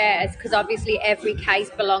have spares because obviously every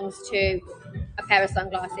case belongs to a pair of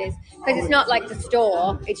sunglasses because it's not like the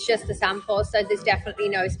store, it's just a sample, so there's definitely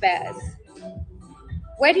no spares.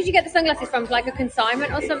 Where did you get the sunglasses from? Like a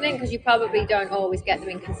consignment or something? Because you probably don't always get them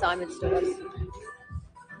in consignment stores.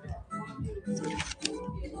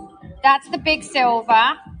 That's the big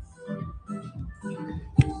silver.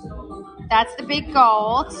 That's the big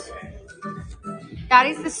gold. That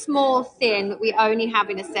is the small thin that we only have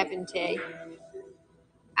in a 70.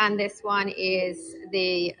 And this one is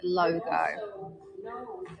the logo.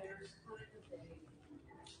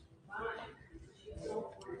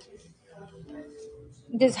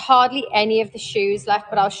 There's hardly any of the shoes left,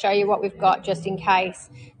 but I'll show you what we've got just in case.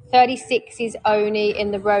 36 is only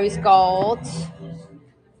in the rose gold.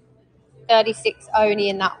 36 only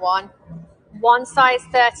in that one. One size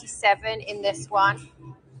 37 in this one.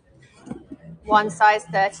 One size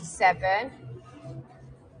 37.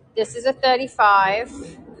 This is a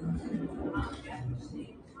 35.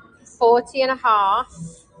 40 and a half.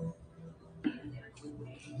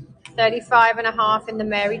 35 and a half in the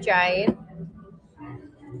Mary Jane.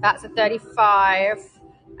 That's a 35.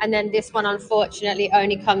 And then this one, unfortunately,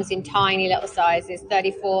 only comes in tiny little sizes,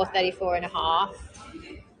 34, 34 and a half.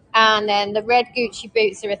 And then the red Gucci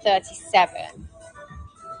boots are a 37.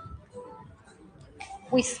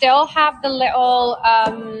 We still have the little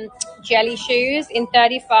jelly shoes in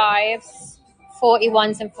 35s,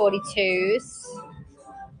 41s and 42s.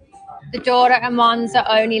 The Dora Amons are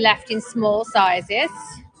only left in small sizes.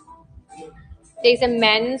 These are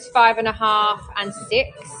men's 5.5 and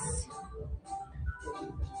 6.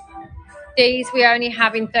 These we only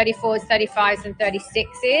have in 34s, 35s and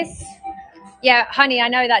 36s. Yeah, honey, I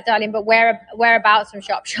know that, darling, but whereabouts from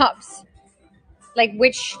ShopShops? Like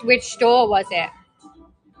which store was it?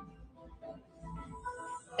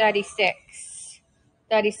 36,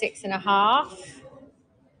 36.5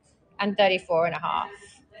 and 34.5.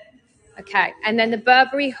 Okay, and then the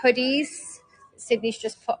Burberry hoodies Sydney's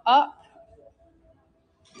just put up.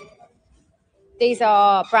 These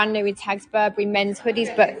are brand new in tags Burberry men's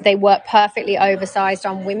hoodies, but they work perfectly oversized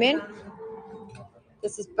on women.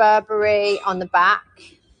 This is Burberry on the back.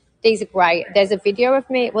 These are great. There's a video of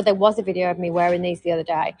me. Well, there was a video of me wearing these the other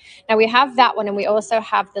day. Now we have that one, and we also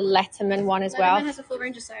have the Letterman one as well. Letterman has a full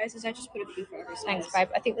range of sizes. I just put a few for every size. Thanks, babe.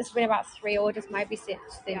 I think there's been about 3 orders maybe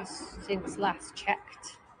since last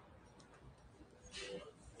checked.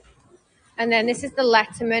 And then this is the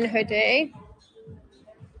Letterman hoodie.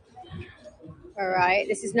 All right,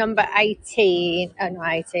 this is number 18. Oh, no,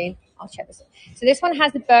 18. I'll check this. So this one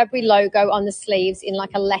has the Burberry logo on the sleeves in like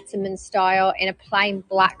a Letterman style in a plain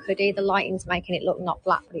black hoodie. The lighting's making it look not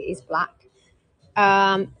black, but it is black.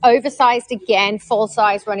 Oversized again, full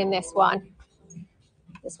size running this one.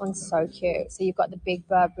 This one's so cute. So you've got the big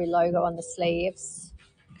Burberry logo on the sleeves.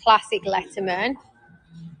 Classic Letterman.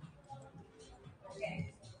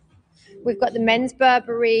 We've got the men's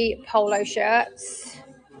Burberry polo shirts,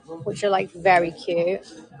 which are like very cute.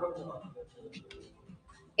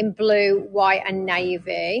 In blue, white and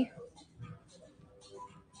navy.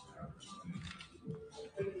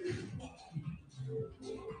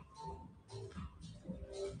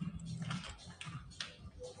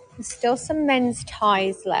 There's still some men's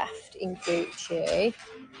ties left in Gucci.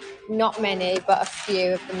 Not many, but a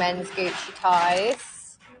few of the men's Gucci ties.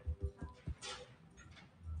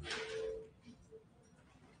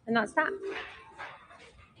 And that's that.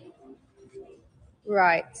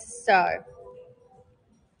 Right, so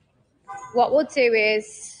what we'll do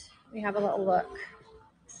is, let me have a little look.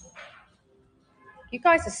 You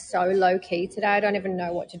guys are so low-key today, I don't even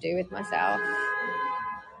know what to do with myself.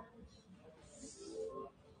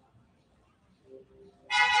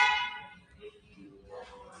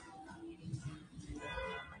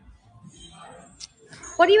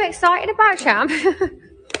 What are you excited about, Sham?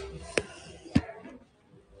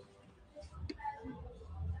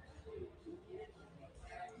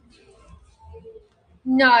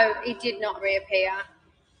 No, it did not reappear.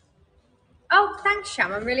 Oh, thanks,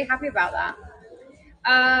 Sham. I'm really happy about that.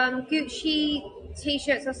 Gucci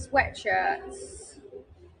t-shirts or sweatshirts.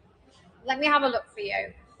 Let me have a look for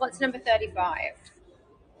you. What's number 35?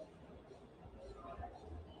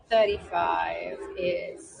 35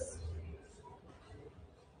 is...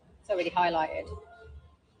 It's already highlighted.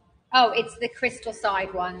 Oh, it's the crystal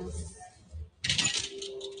side ones.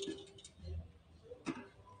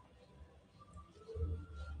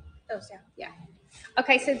 Oh, yeah.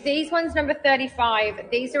 Okay, so these ones, number 35,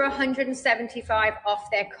 these are 175 off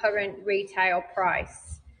their current retail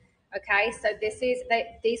price. Okay, so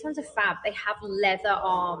these ones are fab. They have leather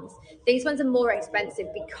arms. These ones are more expensive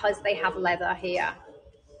because they have leather here.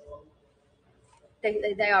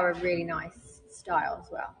 They are a really nice style as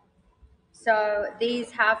well. So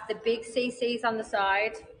these have the big CCs on the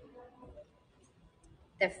side.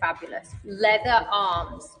 They're fabulous. Leather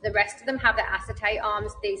arms. The rest of them have the acetate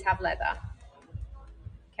arms. These have leather.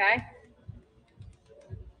 Okay.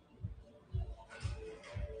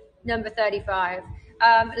 Number 35.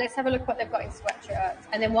 Let's have a look what they've got in sweatshirts.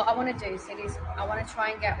 And then what I want to do, Sid, is I want to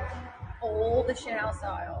try and get all the Chanel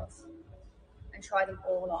styles and try them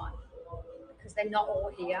all on. Because they're not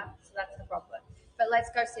all here. So that's the problem. But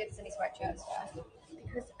let's go see if there's any sweatshirts first.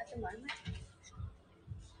 Because at the moment...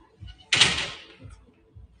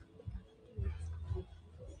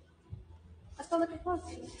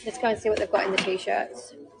 Let's go and see what they've got in the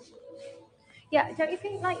t-shirts. Yeah, don't you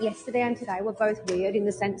think like yesterday and today were both weird in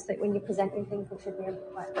the sense that when you're presenting things, there should be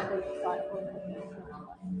like a good style.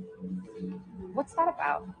 What's that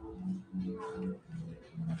about?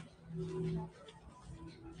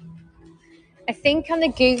 I think on the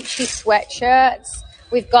Gucci sweatshirts,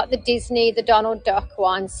 we've got the Disney, the Donald Duck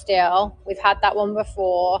one still. We've had that one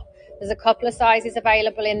before. There's a couple of sizes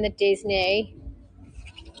available in the Disney.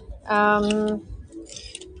 I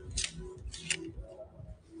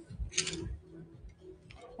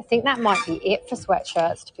think that might be it for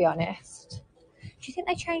sweatshirts, to be honest. Do you think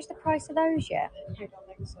they changed the price of those yet? I don't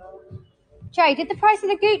think so. Jay, did the price of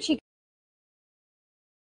the Gucci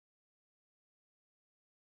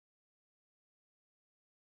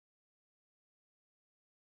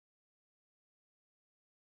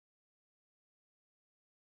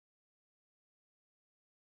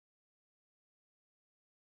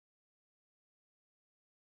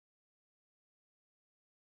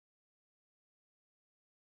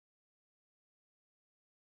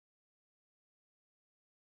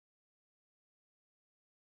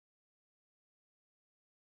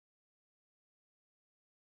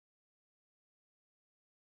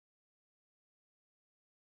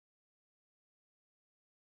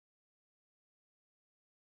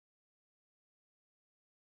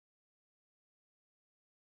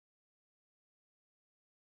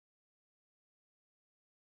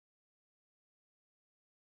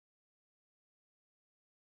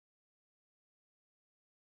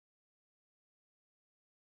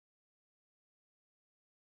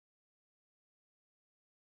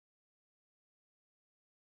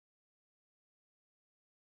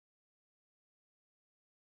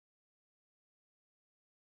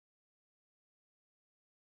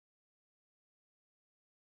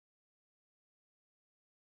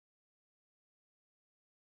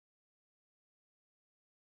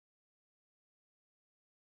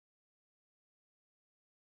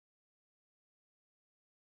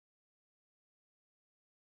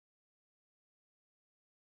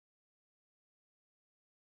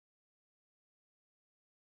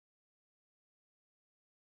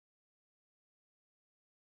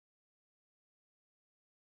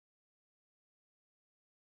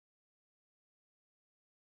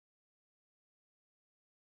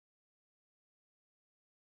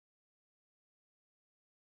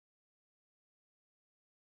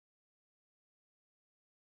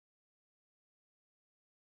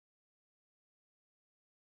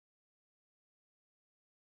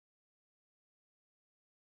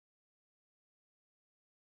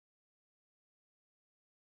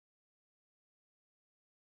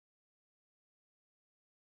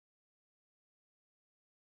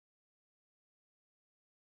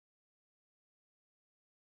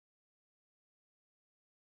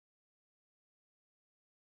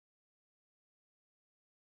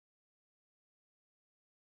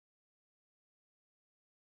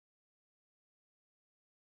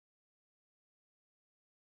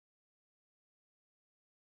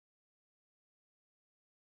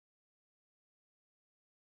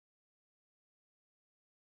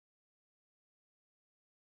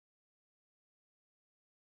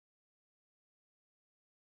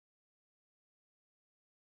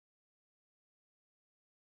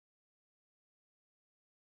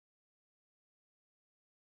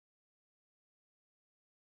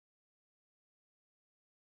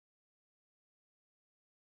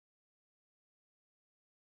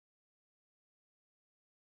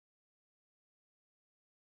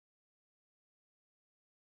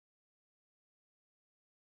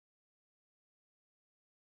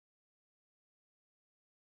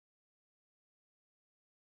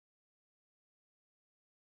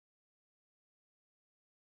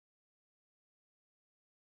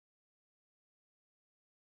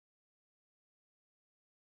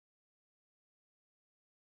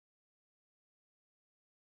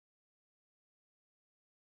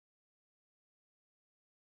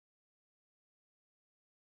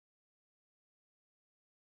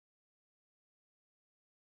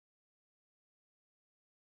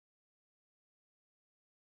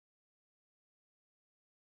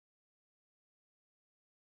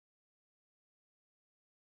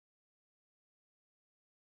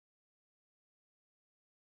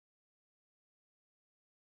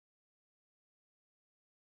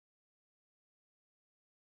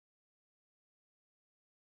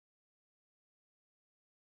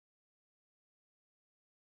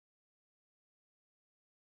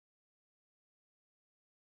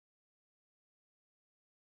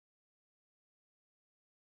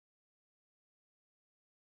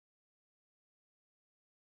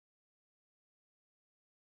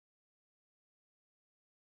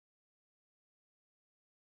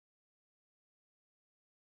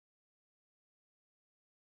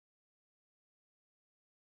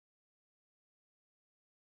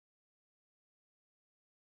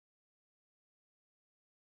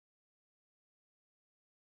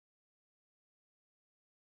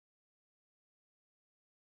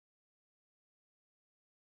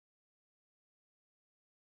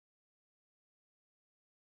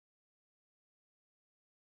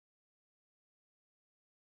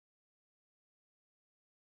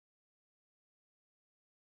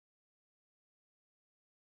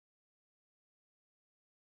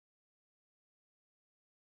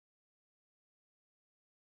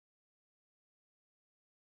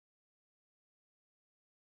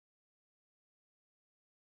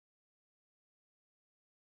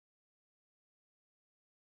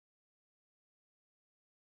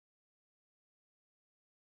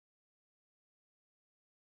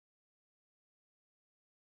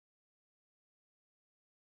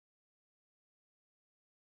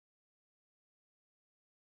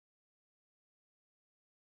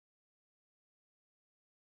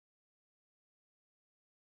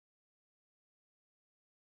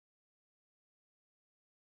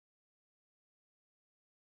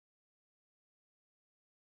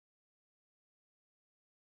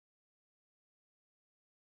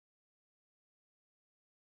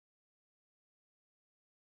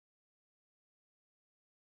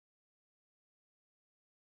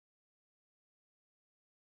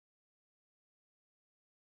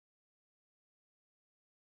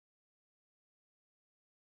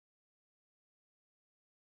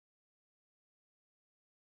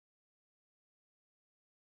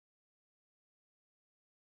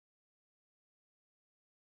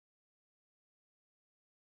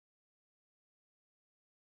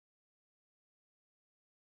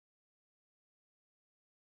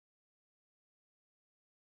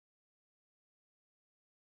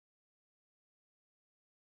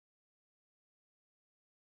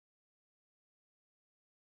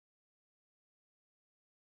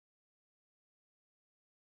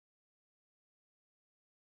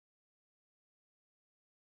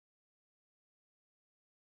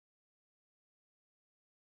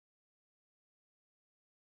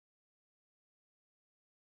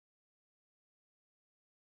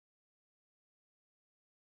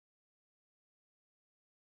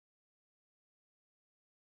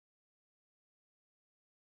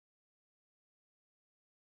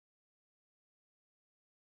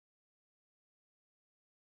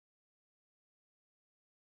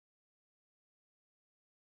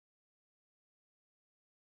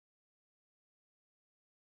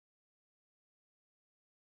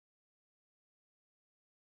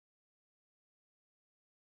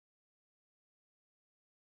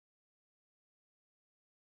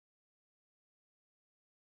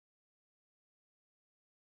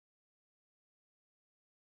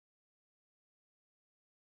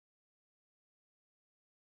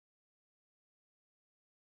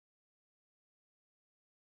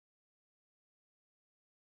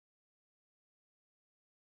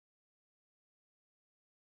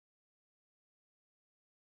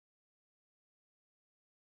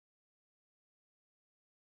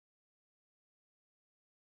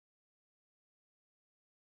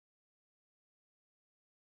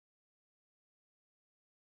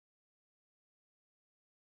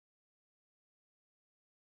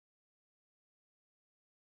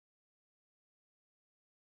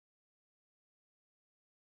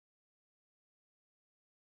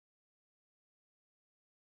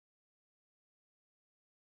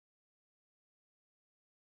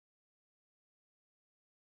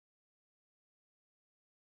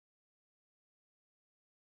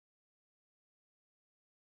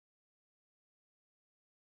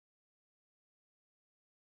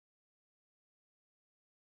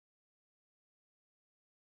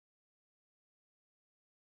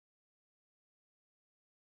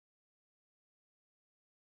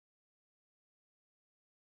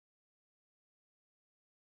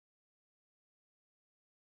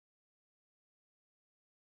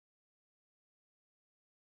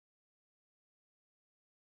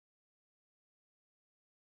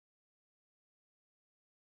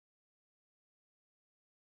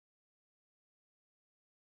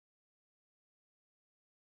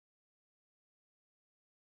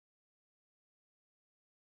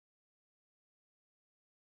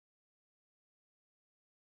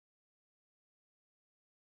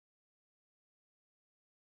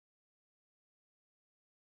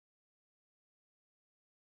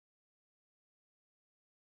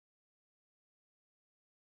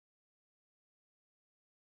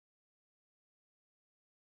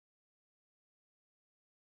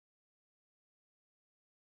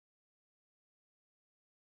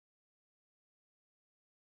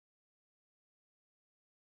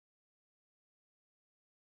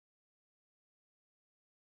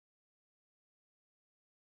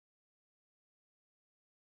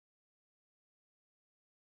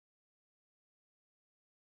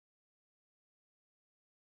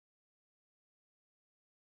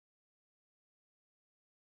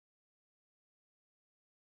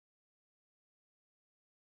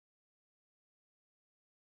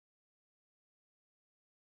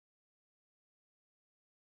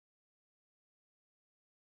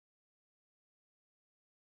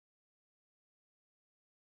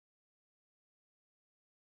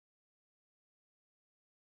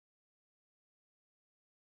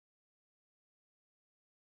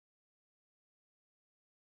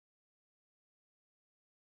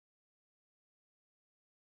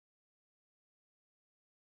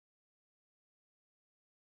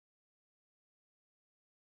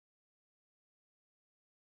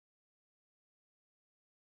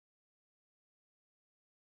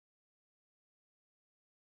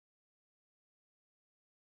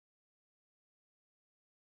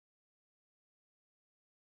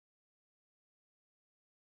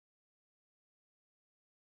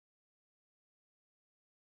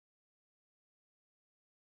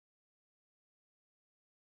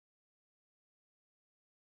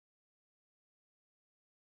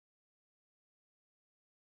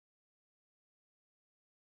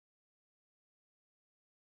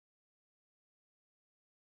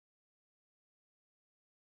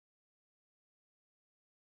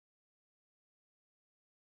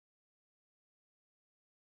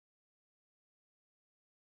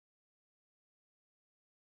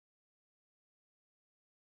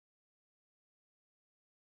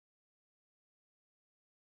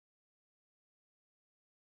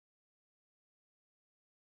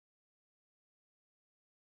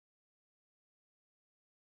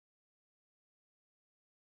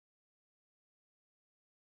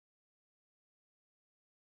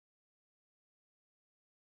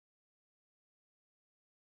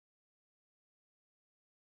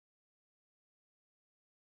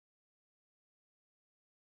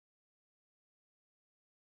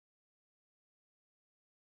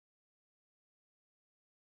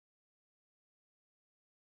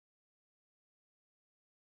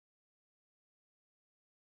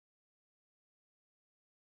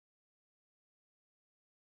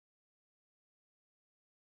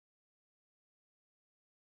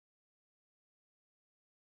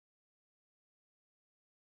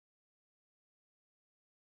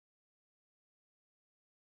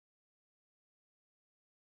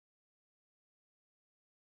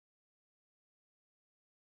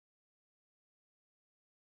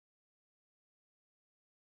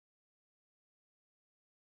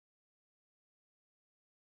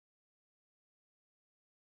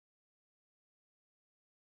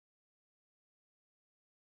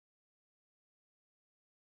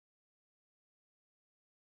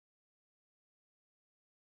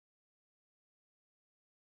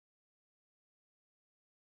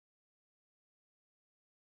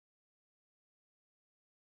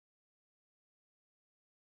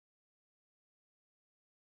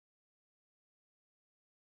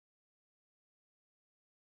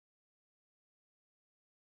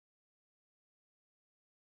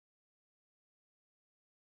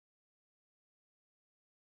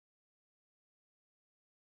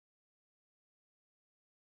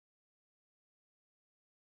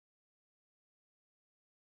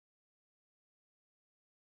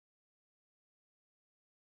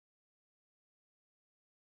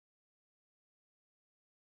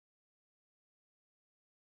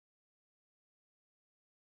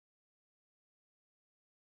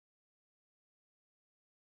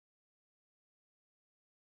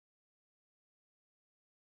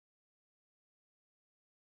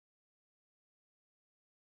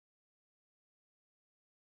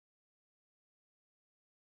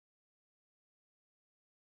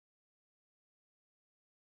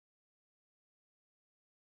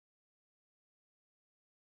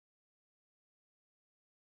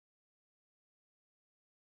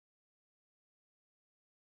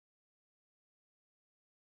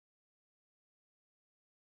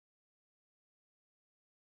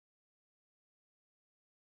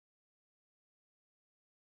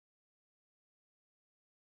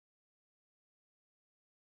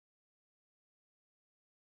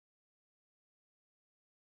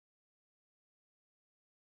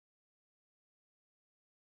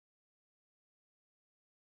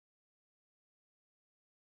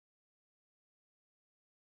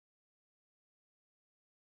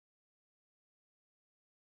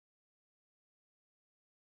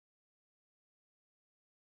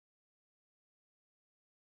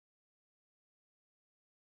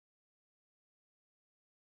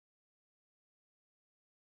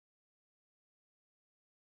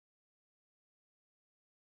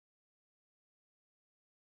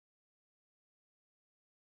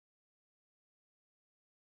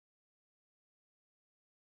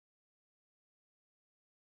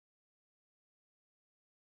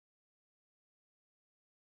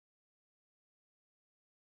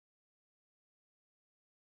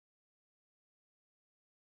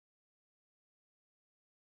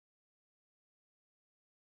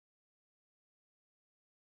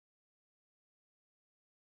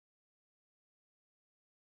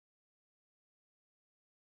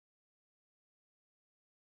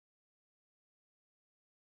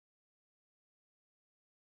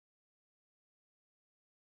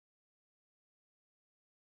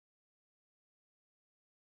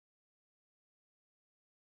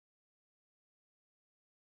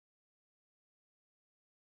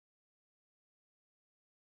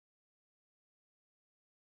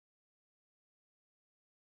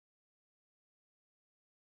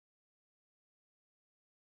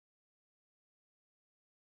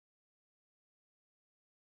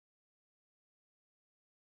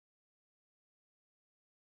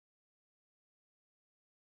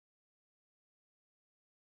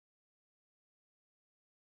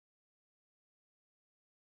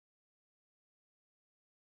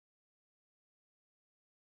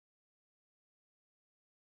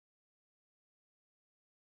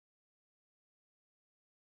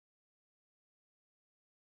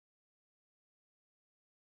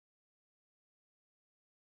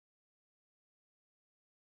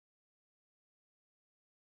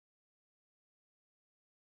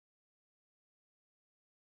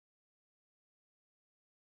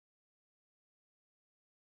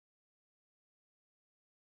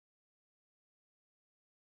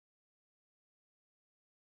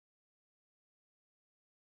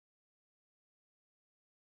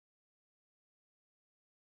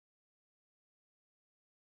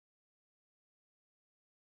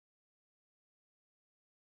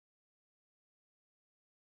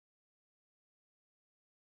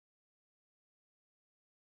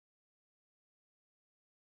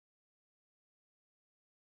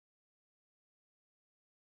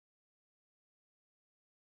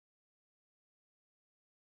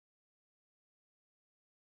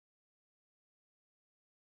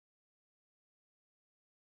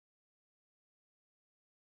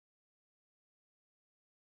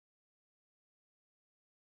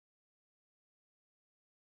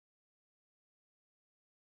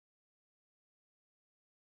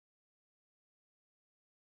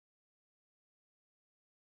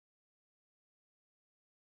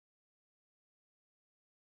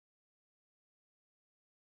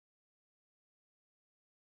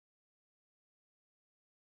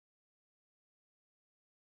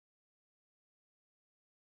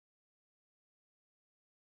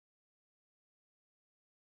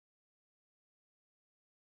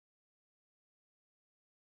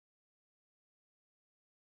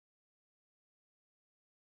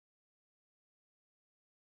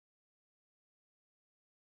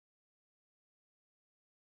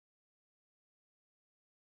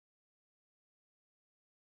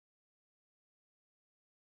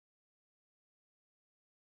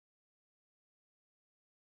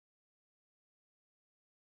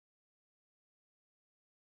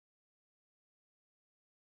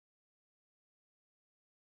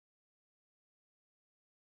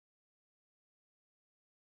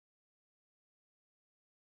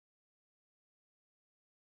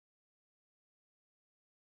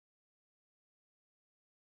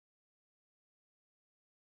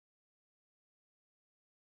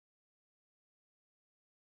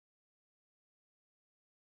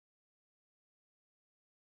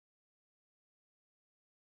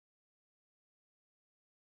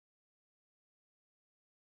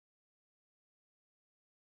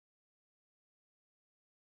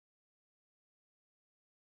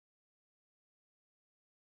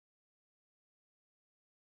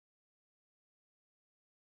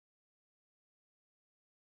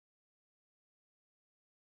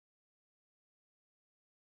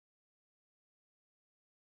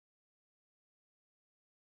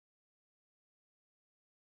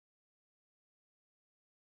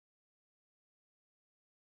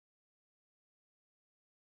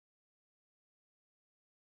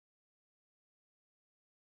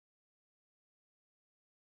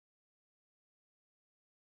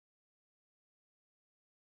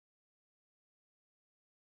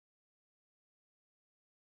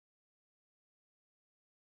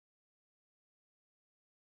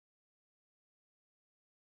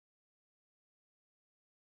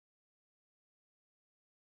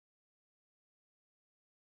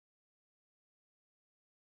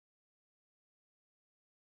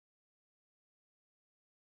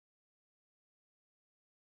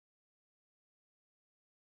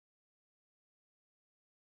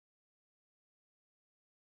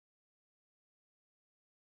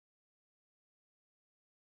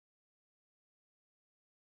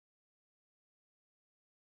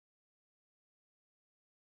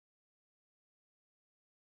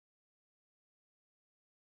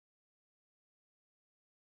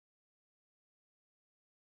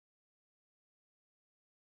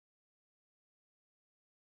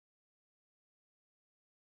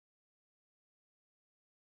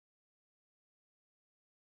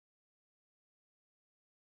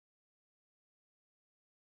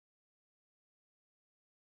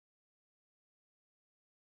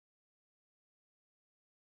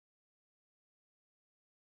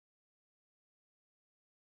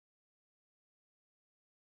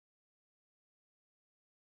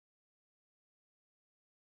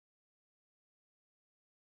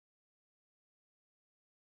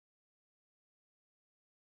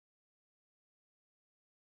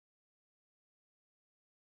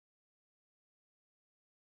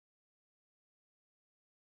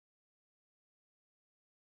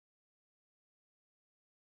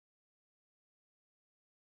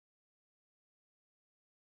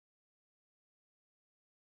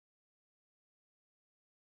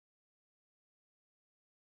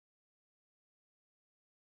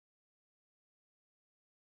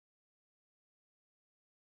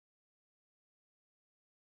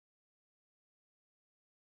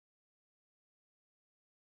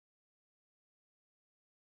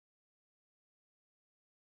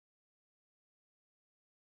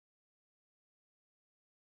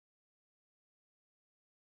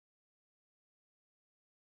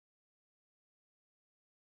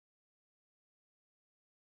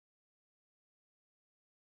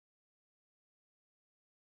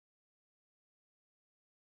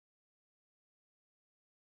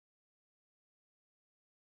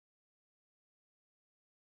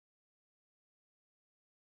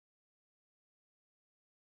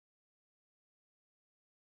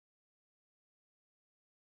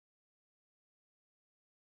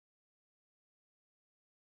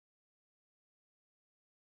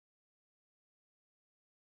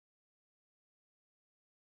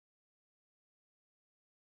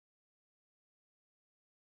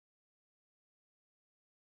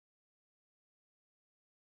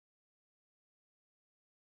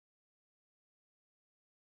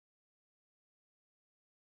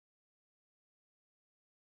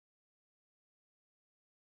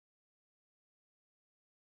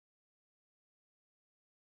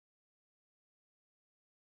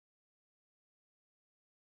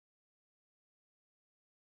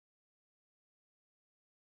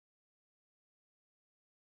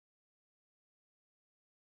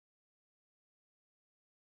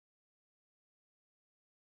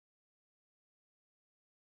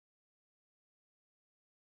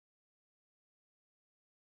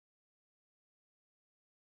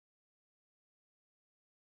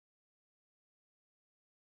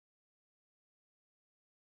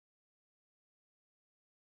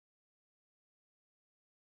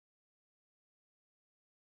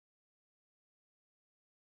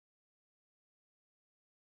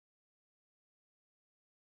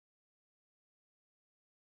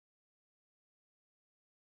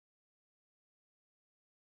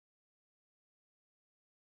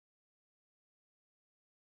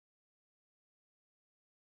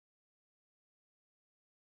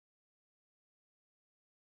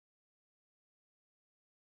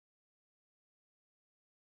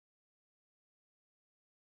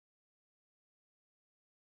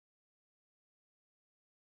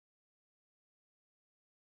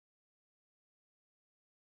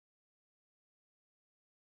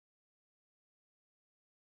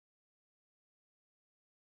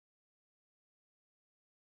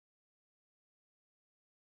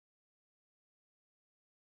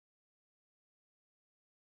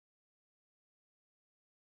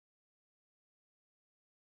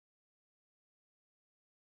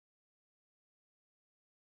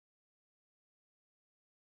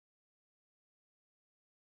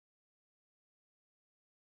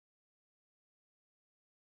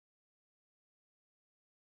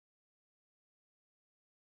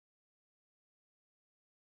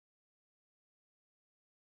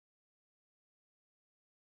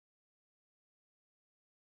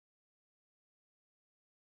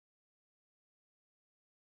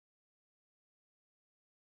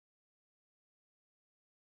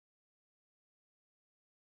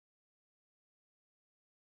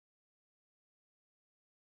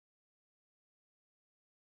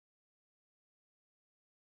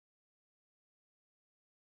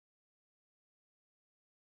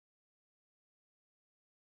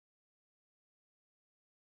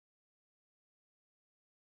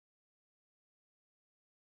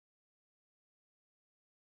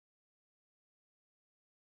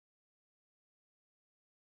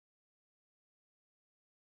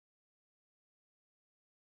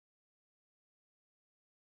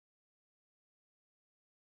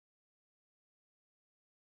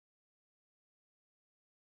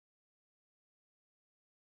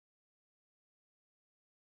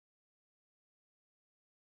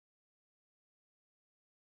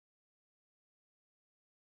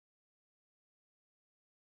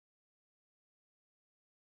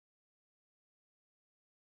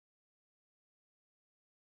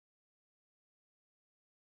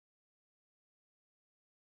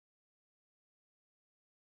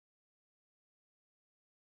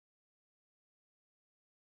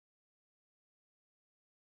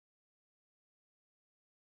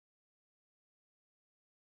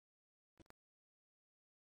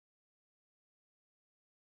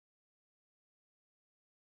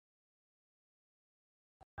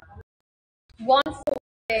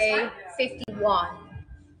 140, 51.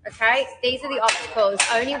 Okay, these are the opticals.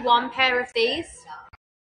 Only one pair of these.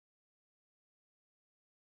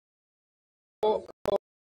 On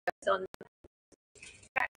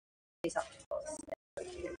these opticals.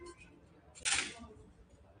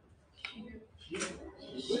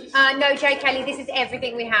 No, Jay Kelly, this is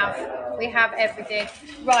everything we have. We have everything.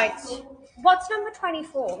 Right. What's number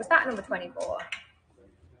 24? Was that number 24?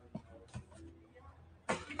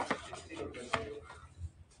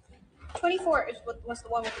 Was the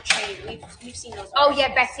one with the chain. We've seen those. Oh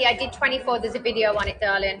yeah, Betty, I did 24. There's a video on it,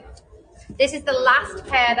 darling. This is the last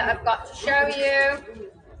pair that I've got to show you.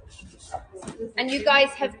 And you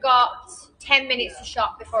guys have got 10 minutes to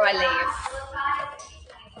shop before I leave.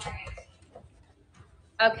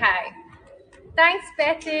 Okay. Thanks,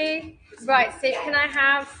 Betty. Right, so can I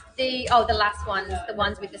have the last ones, the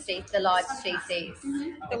ones with the large CCs.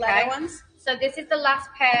 The leather ones? So this is the last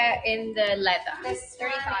pair in the leather. This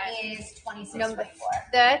 35 is 26. Number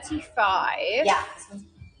 35. Yeah, this one's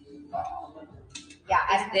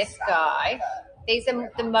is this guy. These are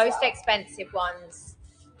the most expensive ones.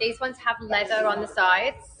 These ones have leather on the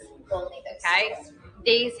sides. Okay.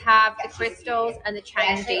 These have the crystals and the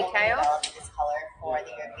chain detail. This color for the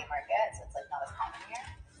European market, so it's like not as common here.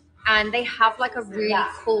 And they have like a really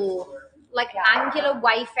cool, like angular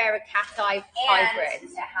Wayfarer cat eye hybrid.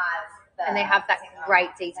 And they have that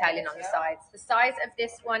great detailing on the sides. The size of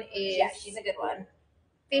this one is she's a good one.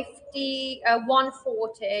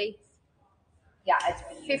 140. Yeah, it's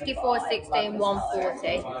 54, 16,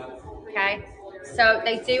 140. Okay. So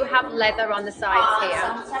they do have leather on the sides here.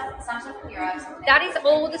 Some stuff from Europe. That is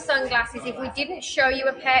all the sunglasses. If we didn't show you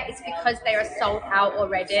a pair, it's because they are sold out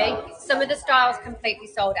already. Some of the styles completely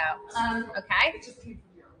sold out. Okay.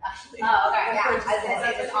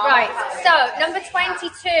 Right. So number 22,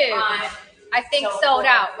 I think sold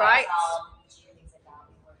out, right?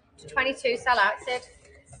 22 sell out, Sid.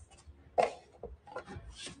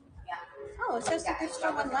 Oh, it says that there's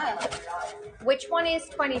still one left. Which one is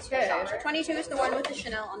 22? 22 is the one with the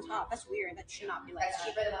Chanel on top. That's weird. That should not be like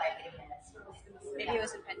that. Maybe it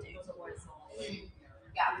was in Pente.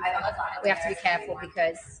 We have to be careful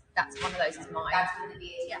because that's one of those is mine.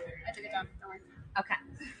 Yeah, I took it down. Don't worry. Okay.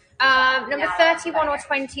 Number 31 or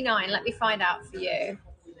 29. Let me find out for you.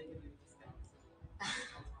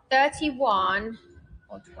 31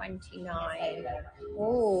 or 29.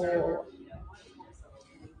 Oh.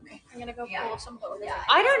 I'm gonna go pull some photos.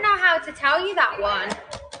 I don't know how to tell you that one.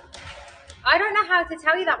 I don't know how to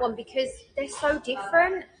tell you that one because they're so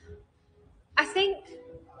different. I think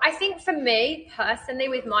for me personally,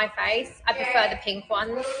 with my face, I prefer the pink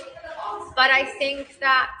ones. But I think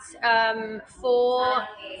that for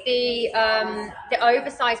the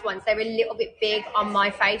oversized ones, they're a little bit big on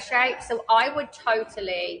my face shape. So I would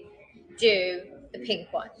totally do the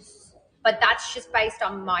pink ones. But that's just based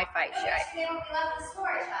on my face shape.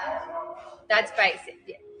 That's basic.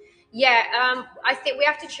 Yeah. I think we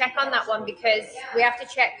have to check on that one because we have to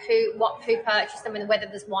check who purchased them and whether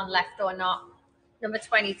there's one left or not. Number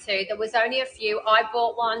 22. There was only a few. I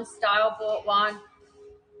bought one. Style bought one.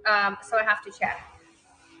 So I have to check.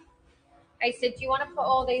 Hey, Sid, do you want to put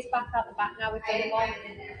all these back out the back now with the one?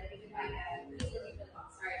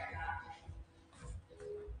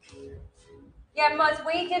 Yeah, Muzz,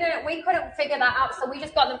 we couldn't figure that out, so we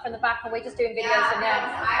just got them from the back and we're just doing videos in there.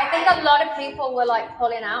 I think a lot of people were like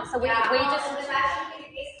pulling out, so we just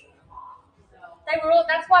they were all.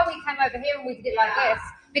 That's why we came over here and we did it like this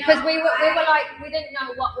because we were like we didn't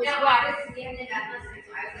know what was what.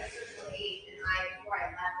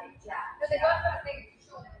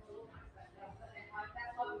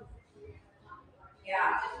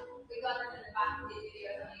 Yeah, we got them in the back and did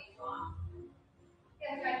videos on each one.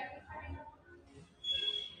 Yeah, right.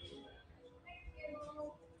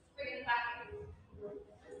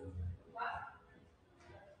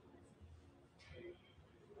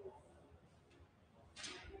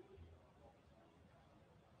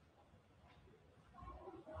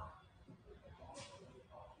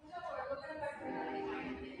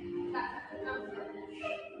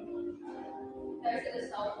 Those are the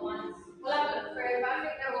sold ones. We'll have a look through, but I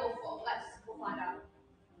think they're all full. We'll find out.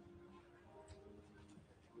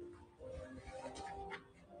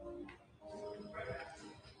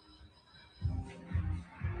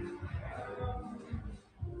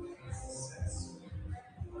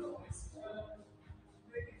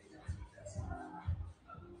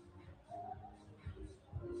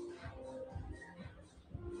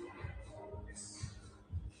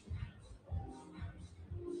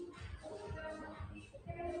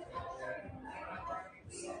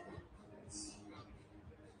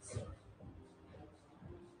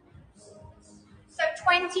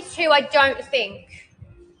 22, I don't think.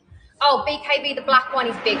 Oh, BKB, the black one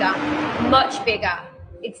is bigger, much bigger.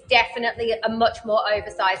 It's definitely a much more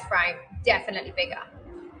oversized frame, definitely bigger.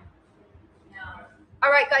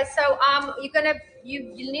 All right, guys. So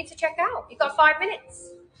you need to check out. You've got 5 minutes.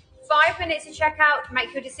 5 minutes to check out.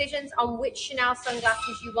 Make your decisions on which Chanel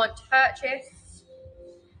sunglasses you want to purchase.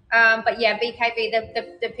 But yeah,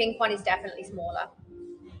 BKB, the pink one is definitely smaller.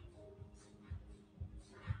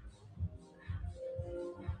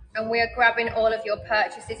 And we are grabbing all of your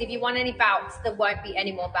purchases. If you want any belts, there won't be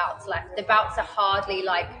any more belts left. The belts are hardly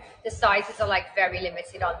the sizes are very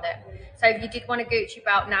limited on them. So if you did want a Gucci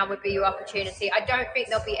belt, now would be your opportunity. I don't think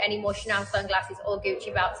there'll be any more Chanel sunglasses or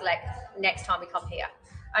Gucci belts left next time we come here.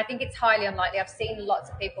 I think it's highly unlikely. I've seen lots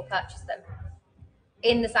of people purchase them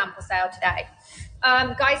in the sample sale today.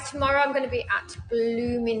 Guys, tomorrow I'm going to be at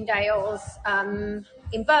Bloomingdale's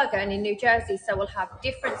in Bergen in New Jersey. So we'll have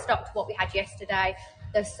different stock to what we had yesterday.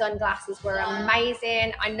 The sunglasses were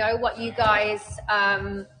amazing. I know what you guys,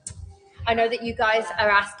 I know that you guys are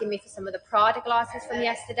asking me for some of the Prada glasses from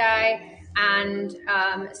yesterday and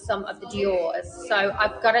some of the Dior's. So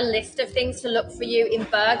I've got a list of things to look for you in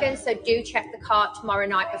Bergen. So do check the cart tomorrow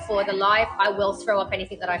night before the live. I will throw up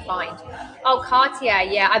anything that I find. Oh, Cartier.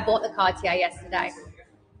 Yeah, I bought the Cartier yesterday.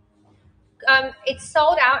 It's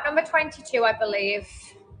sold out. Number 22, I believe.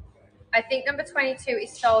 I think number 22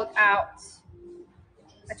 is sold out.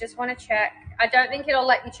 I just want to check. I don't think it'll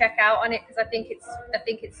let you check out on it because I think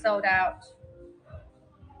it's sold out.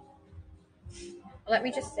 Let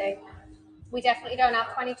me just see. We definitely don't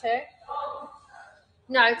have 22.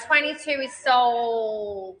 No, 22 is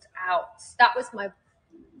sold out. That was my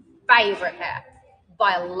favorite pair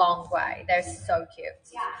by a long way. They're so cute.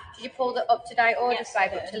 Yeah. Did you pull the up to date or just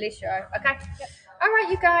save it to Lisho? Okay. Yep. All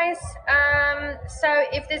right, you guys. So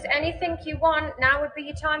if there's anything you want, now would be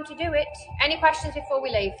your time to do it. Any questions before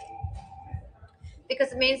we leave?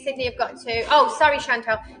 Because me and Sydney have got to. Oh, sorry,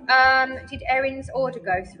 Chantal. Did Erin's order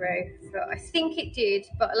go through? I think it did,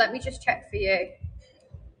 but let me just check for you.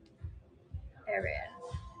 Erin.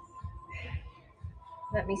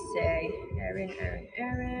 Let me see.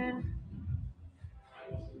 Erin.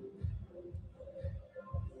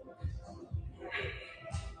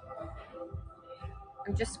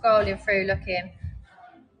 I'm just scrolling through looking.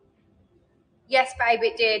 Yes, babe,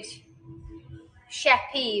 it did.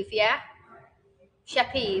 Shepive, yeah?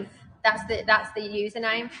 Shepive. That's the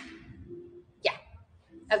username. Yeah,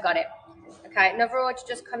 I've got it. Okay, another order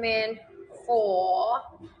just come in for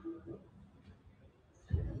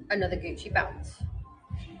another Gucci belt.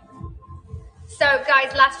 So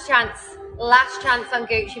guys, last chance on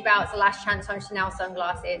Gucci belts, last chance on Chanel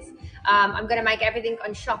sunglasses. I'm going to make everything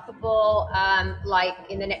unshoppable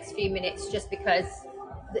in the next few minutes just because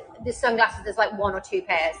the sunglasses, there's 1 or 2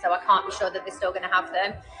 pairs, so I can't be sure that they're still going to have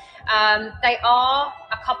them. They are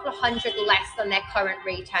a couple of hundred less than their current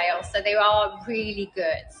retail, so they are really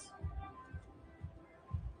good.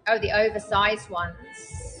 Oh, the oversized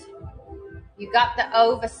ones. You got the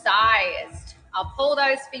oversized. I'll pull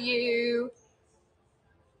those for you.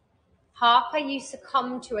 Harper, you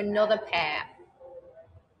succumbed to another pair.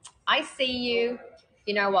 I see you.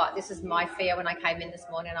 You know what? This is my fear when I came in this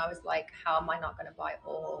morning. I was like, how am I not going to buy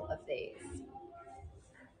all of these?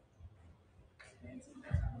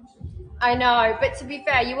 I know, but to be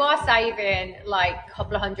fair, you are saving a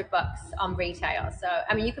couple of $100 on retail. So,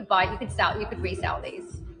 I mean, you could resell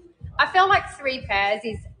these. I feel like 3 pairs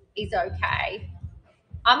is okay.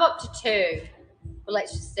 I'm up to 2, but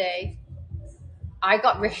let's just see. I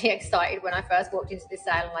got really excited when I first walked into this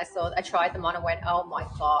sale and I tried them on and went, oh my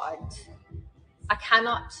God, I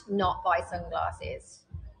cannot not buy sunglasses.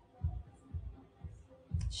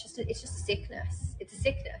 It's just a sickness. It's a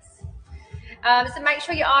sickness. So make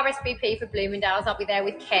sure you RSVP for Bloomingdale's. I'll be there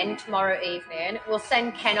with Ken tomorrow evening. We'll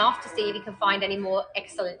send Ken off to see if he can find any more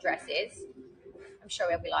excellent dresses. I'm sure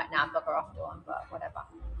he'll be like, nah, bugger off to one, but whatever.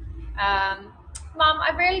 Mum,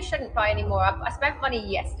 I really shouldn't buy any more. I spent money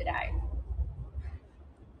yesterday.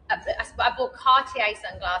 I bought Cartier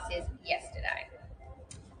sunglasses yesterday.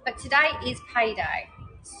 But today is payday.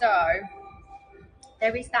 So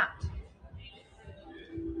there is that.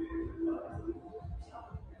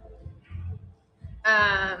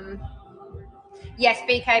 Yes,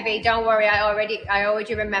 BKB, don't worry. I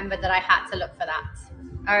already remembered that I had to look for that.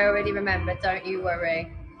 I already remembered, don't you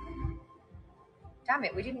worry. Damn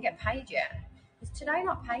it, we didn't get paid yet. Is today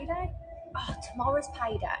not payday? Oh, tomorrow's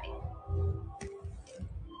payday.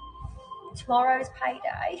 Tomorrow's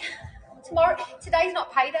payday. Today's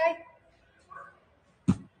not payday.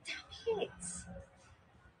 Damn it.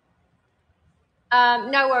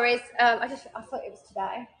 No worries. I thought it was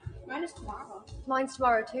today. Mine is tomorrow. Mine's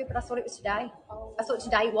tomorrow too, but I thought it was today. Oh. I thought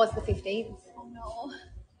today was the 15th. Oh no.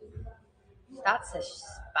 That's a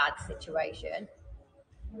bad situation.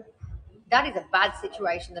 That is a bad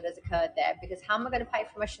situation that has occurred there, because how am I going to pay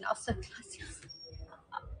for my Chanel sunglasses?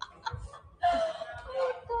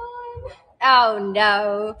 Oh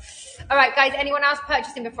no. All right, guys, anyone else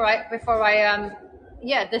purchasing before I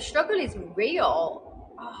yeah, the struggle is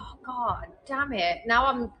real. Oh god, damn it. Now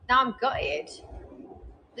I'm gutted.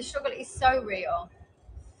 The struggle is so real.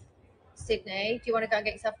 Sydney, do you want to go and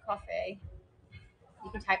get yourself a coffee? You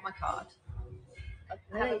can take my card.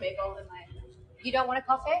 I have a bagel in my. You don't want a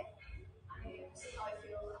coffee?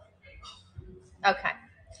 Okay.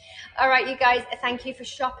 All right, you guys, thank you for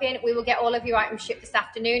shopping. We will get all of your items shipped this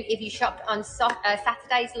afternoon. If you shopped on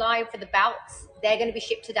Saturday's live for the belts, they're going to be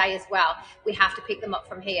shipped today as well. We have to pick them up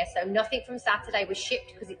from here. So nothing from Saturday was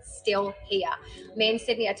shipped because it's still here. Me and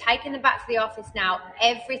Sydney are taking them back to the office now.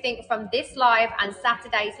 Everything from this live and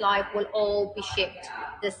Saturday's live will all be shipped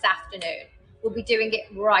this afternoon. We'll be doing it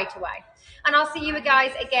right away. And I'll see you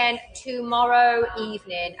guys again tomorrow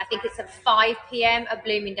evening. I think it's at 5 p.m. at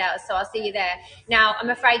Bloomingdale's, so I'll see you there. Now, I'm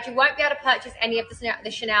afraid you won't be able to purchase any of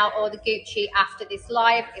the Chanel or the Gucci after this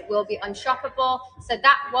live. It will be unshoppable. So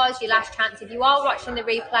that was your last chance. If you are watching the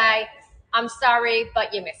replay, I'm sorry,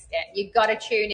 but you missed it. You've got to tune in.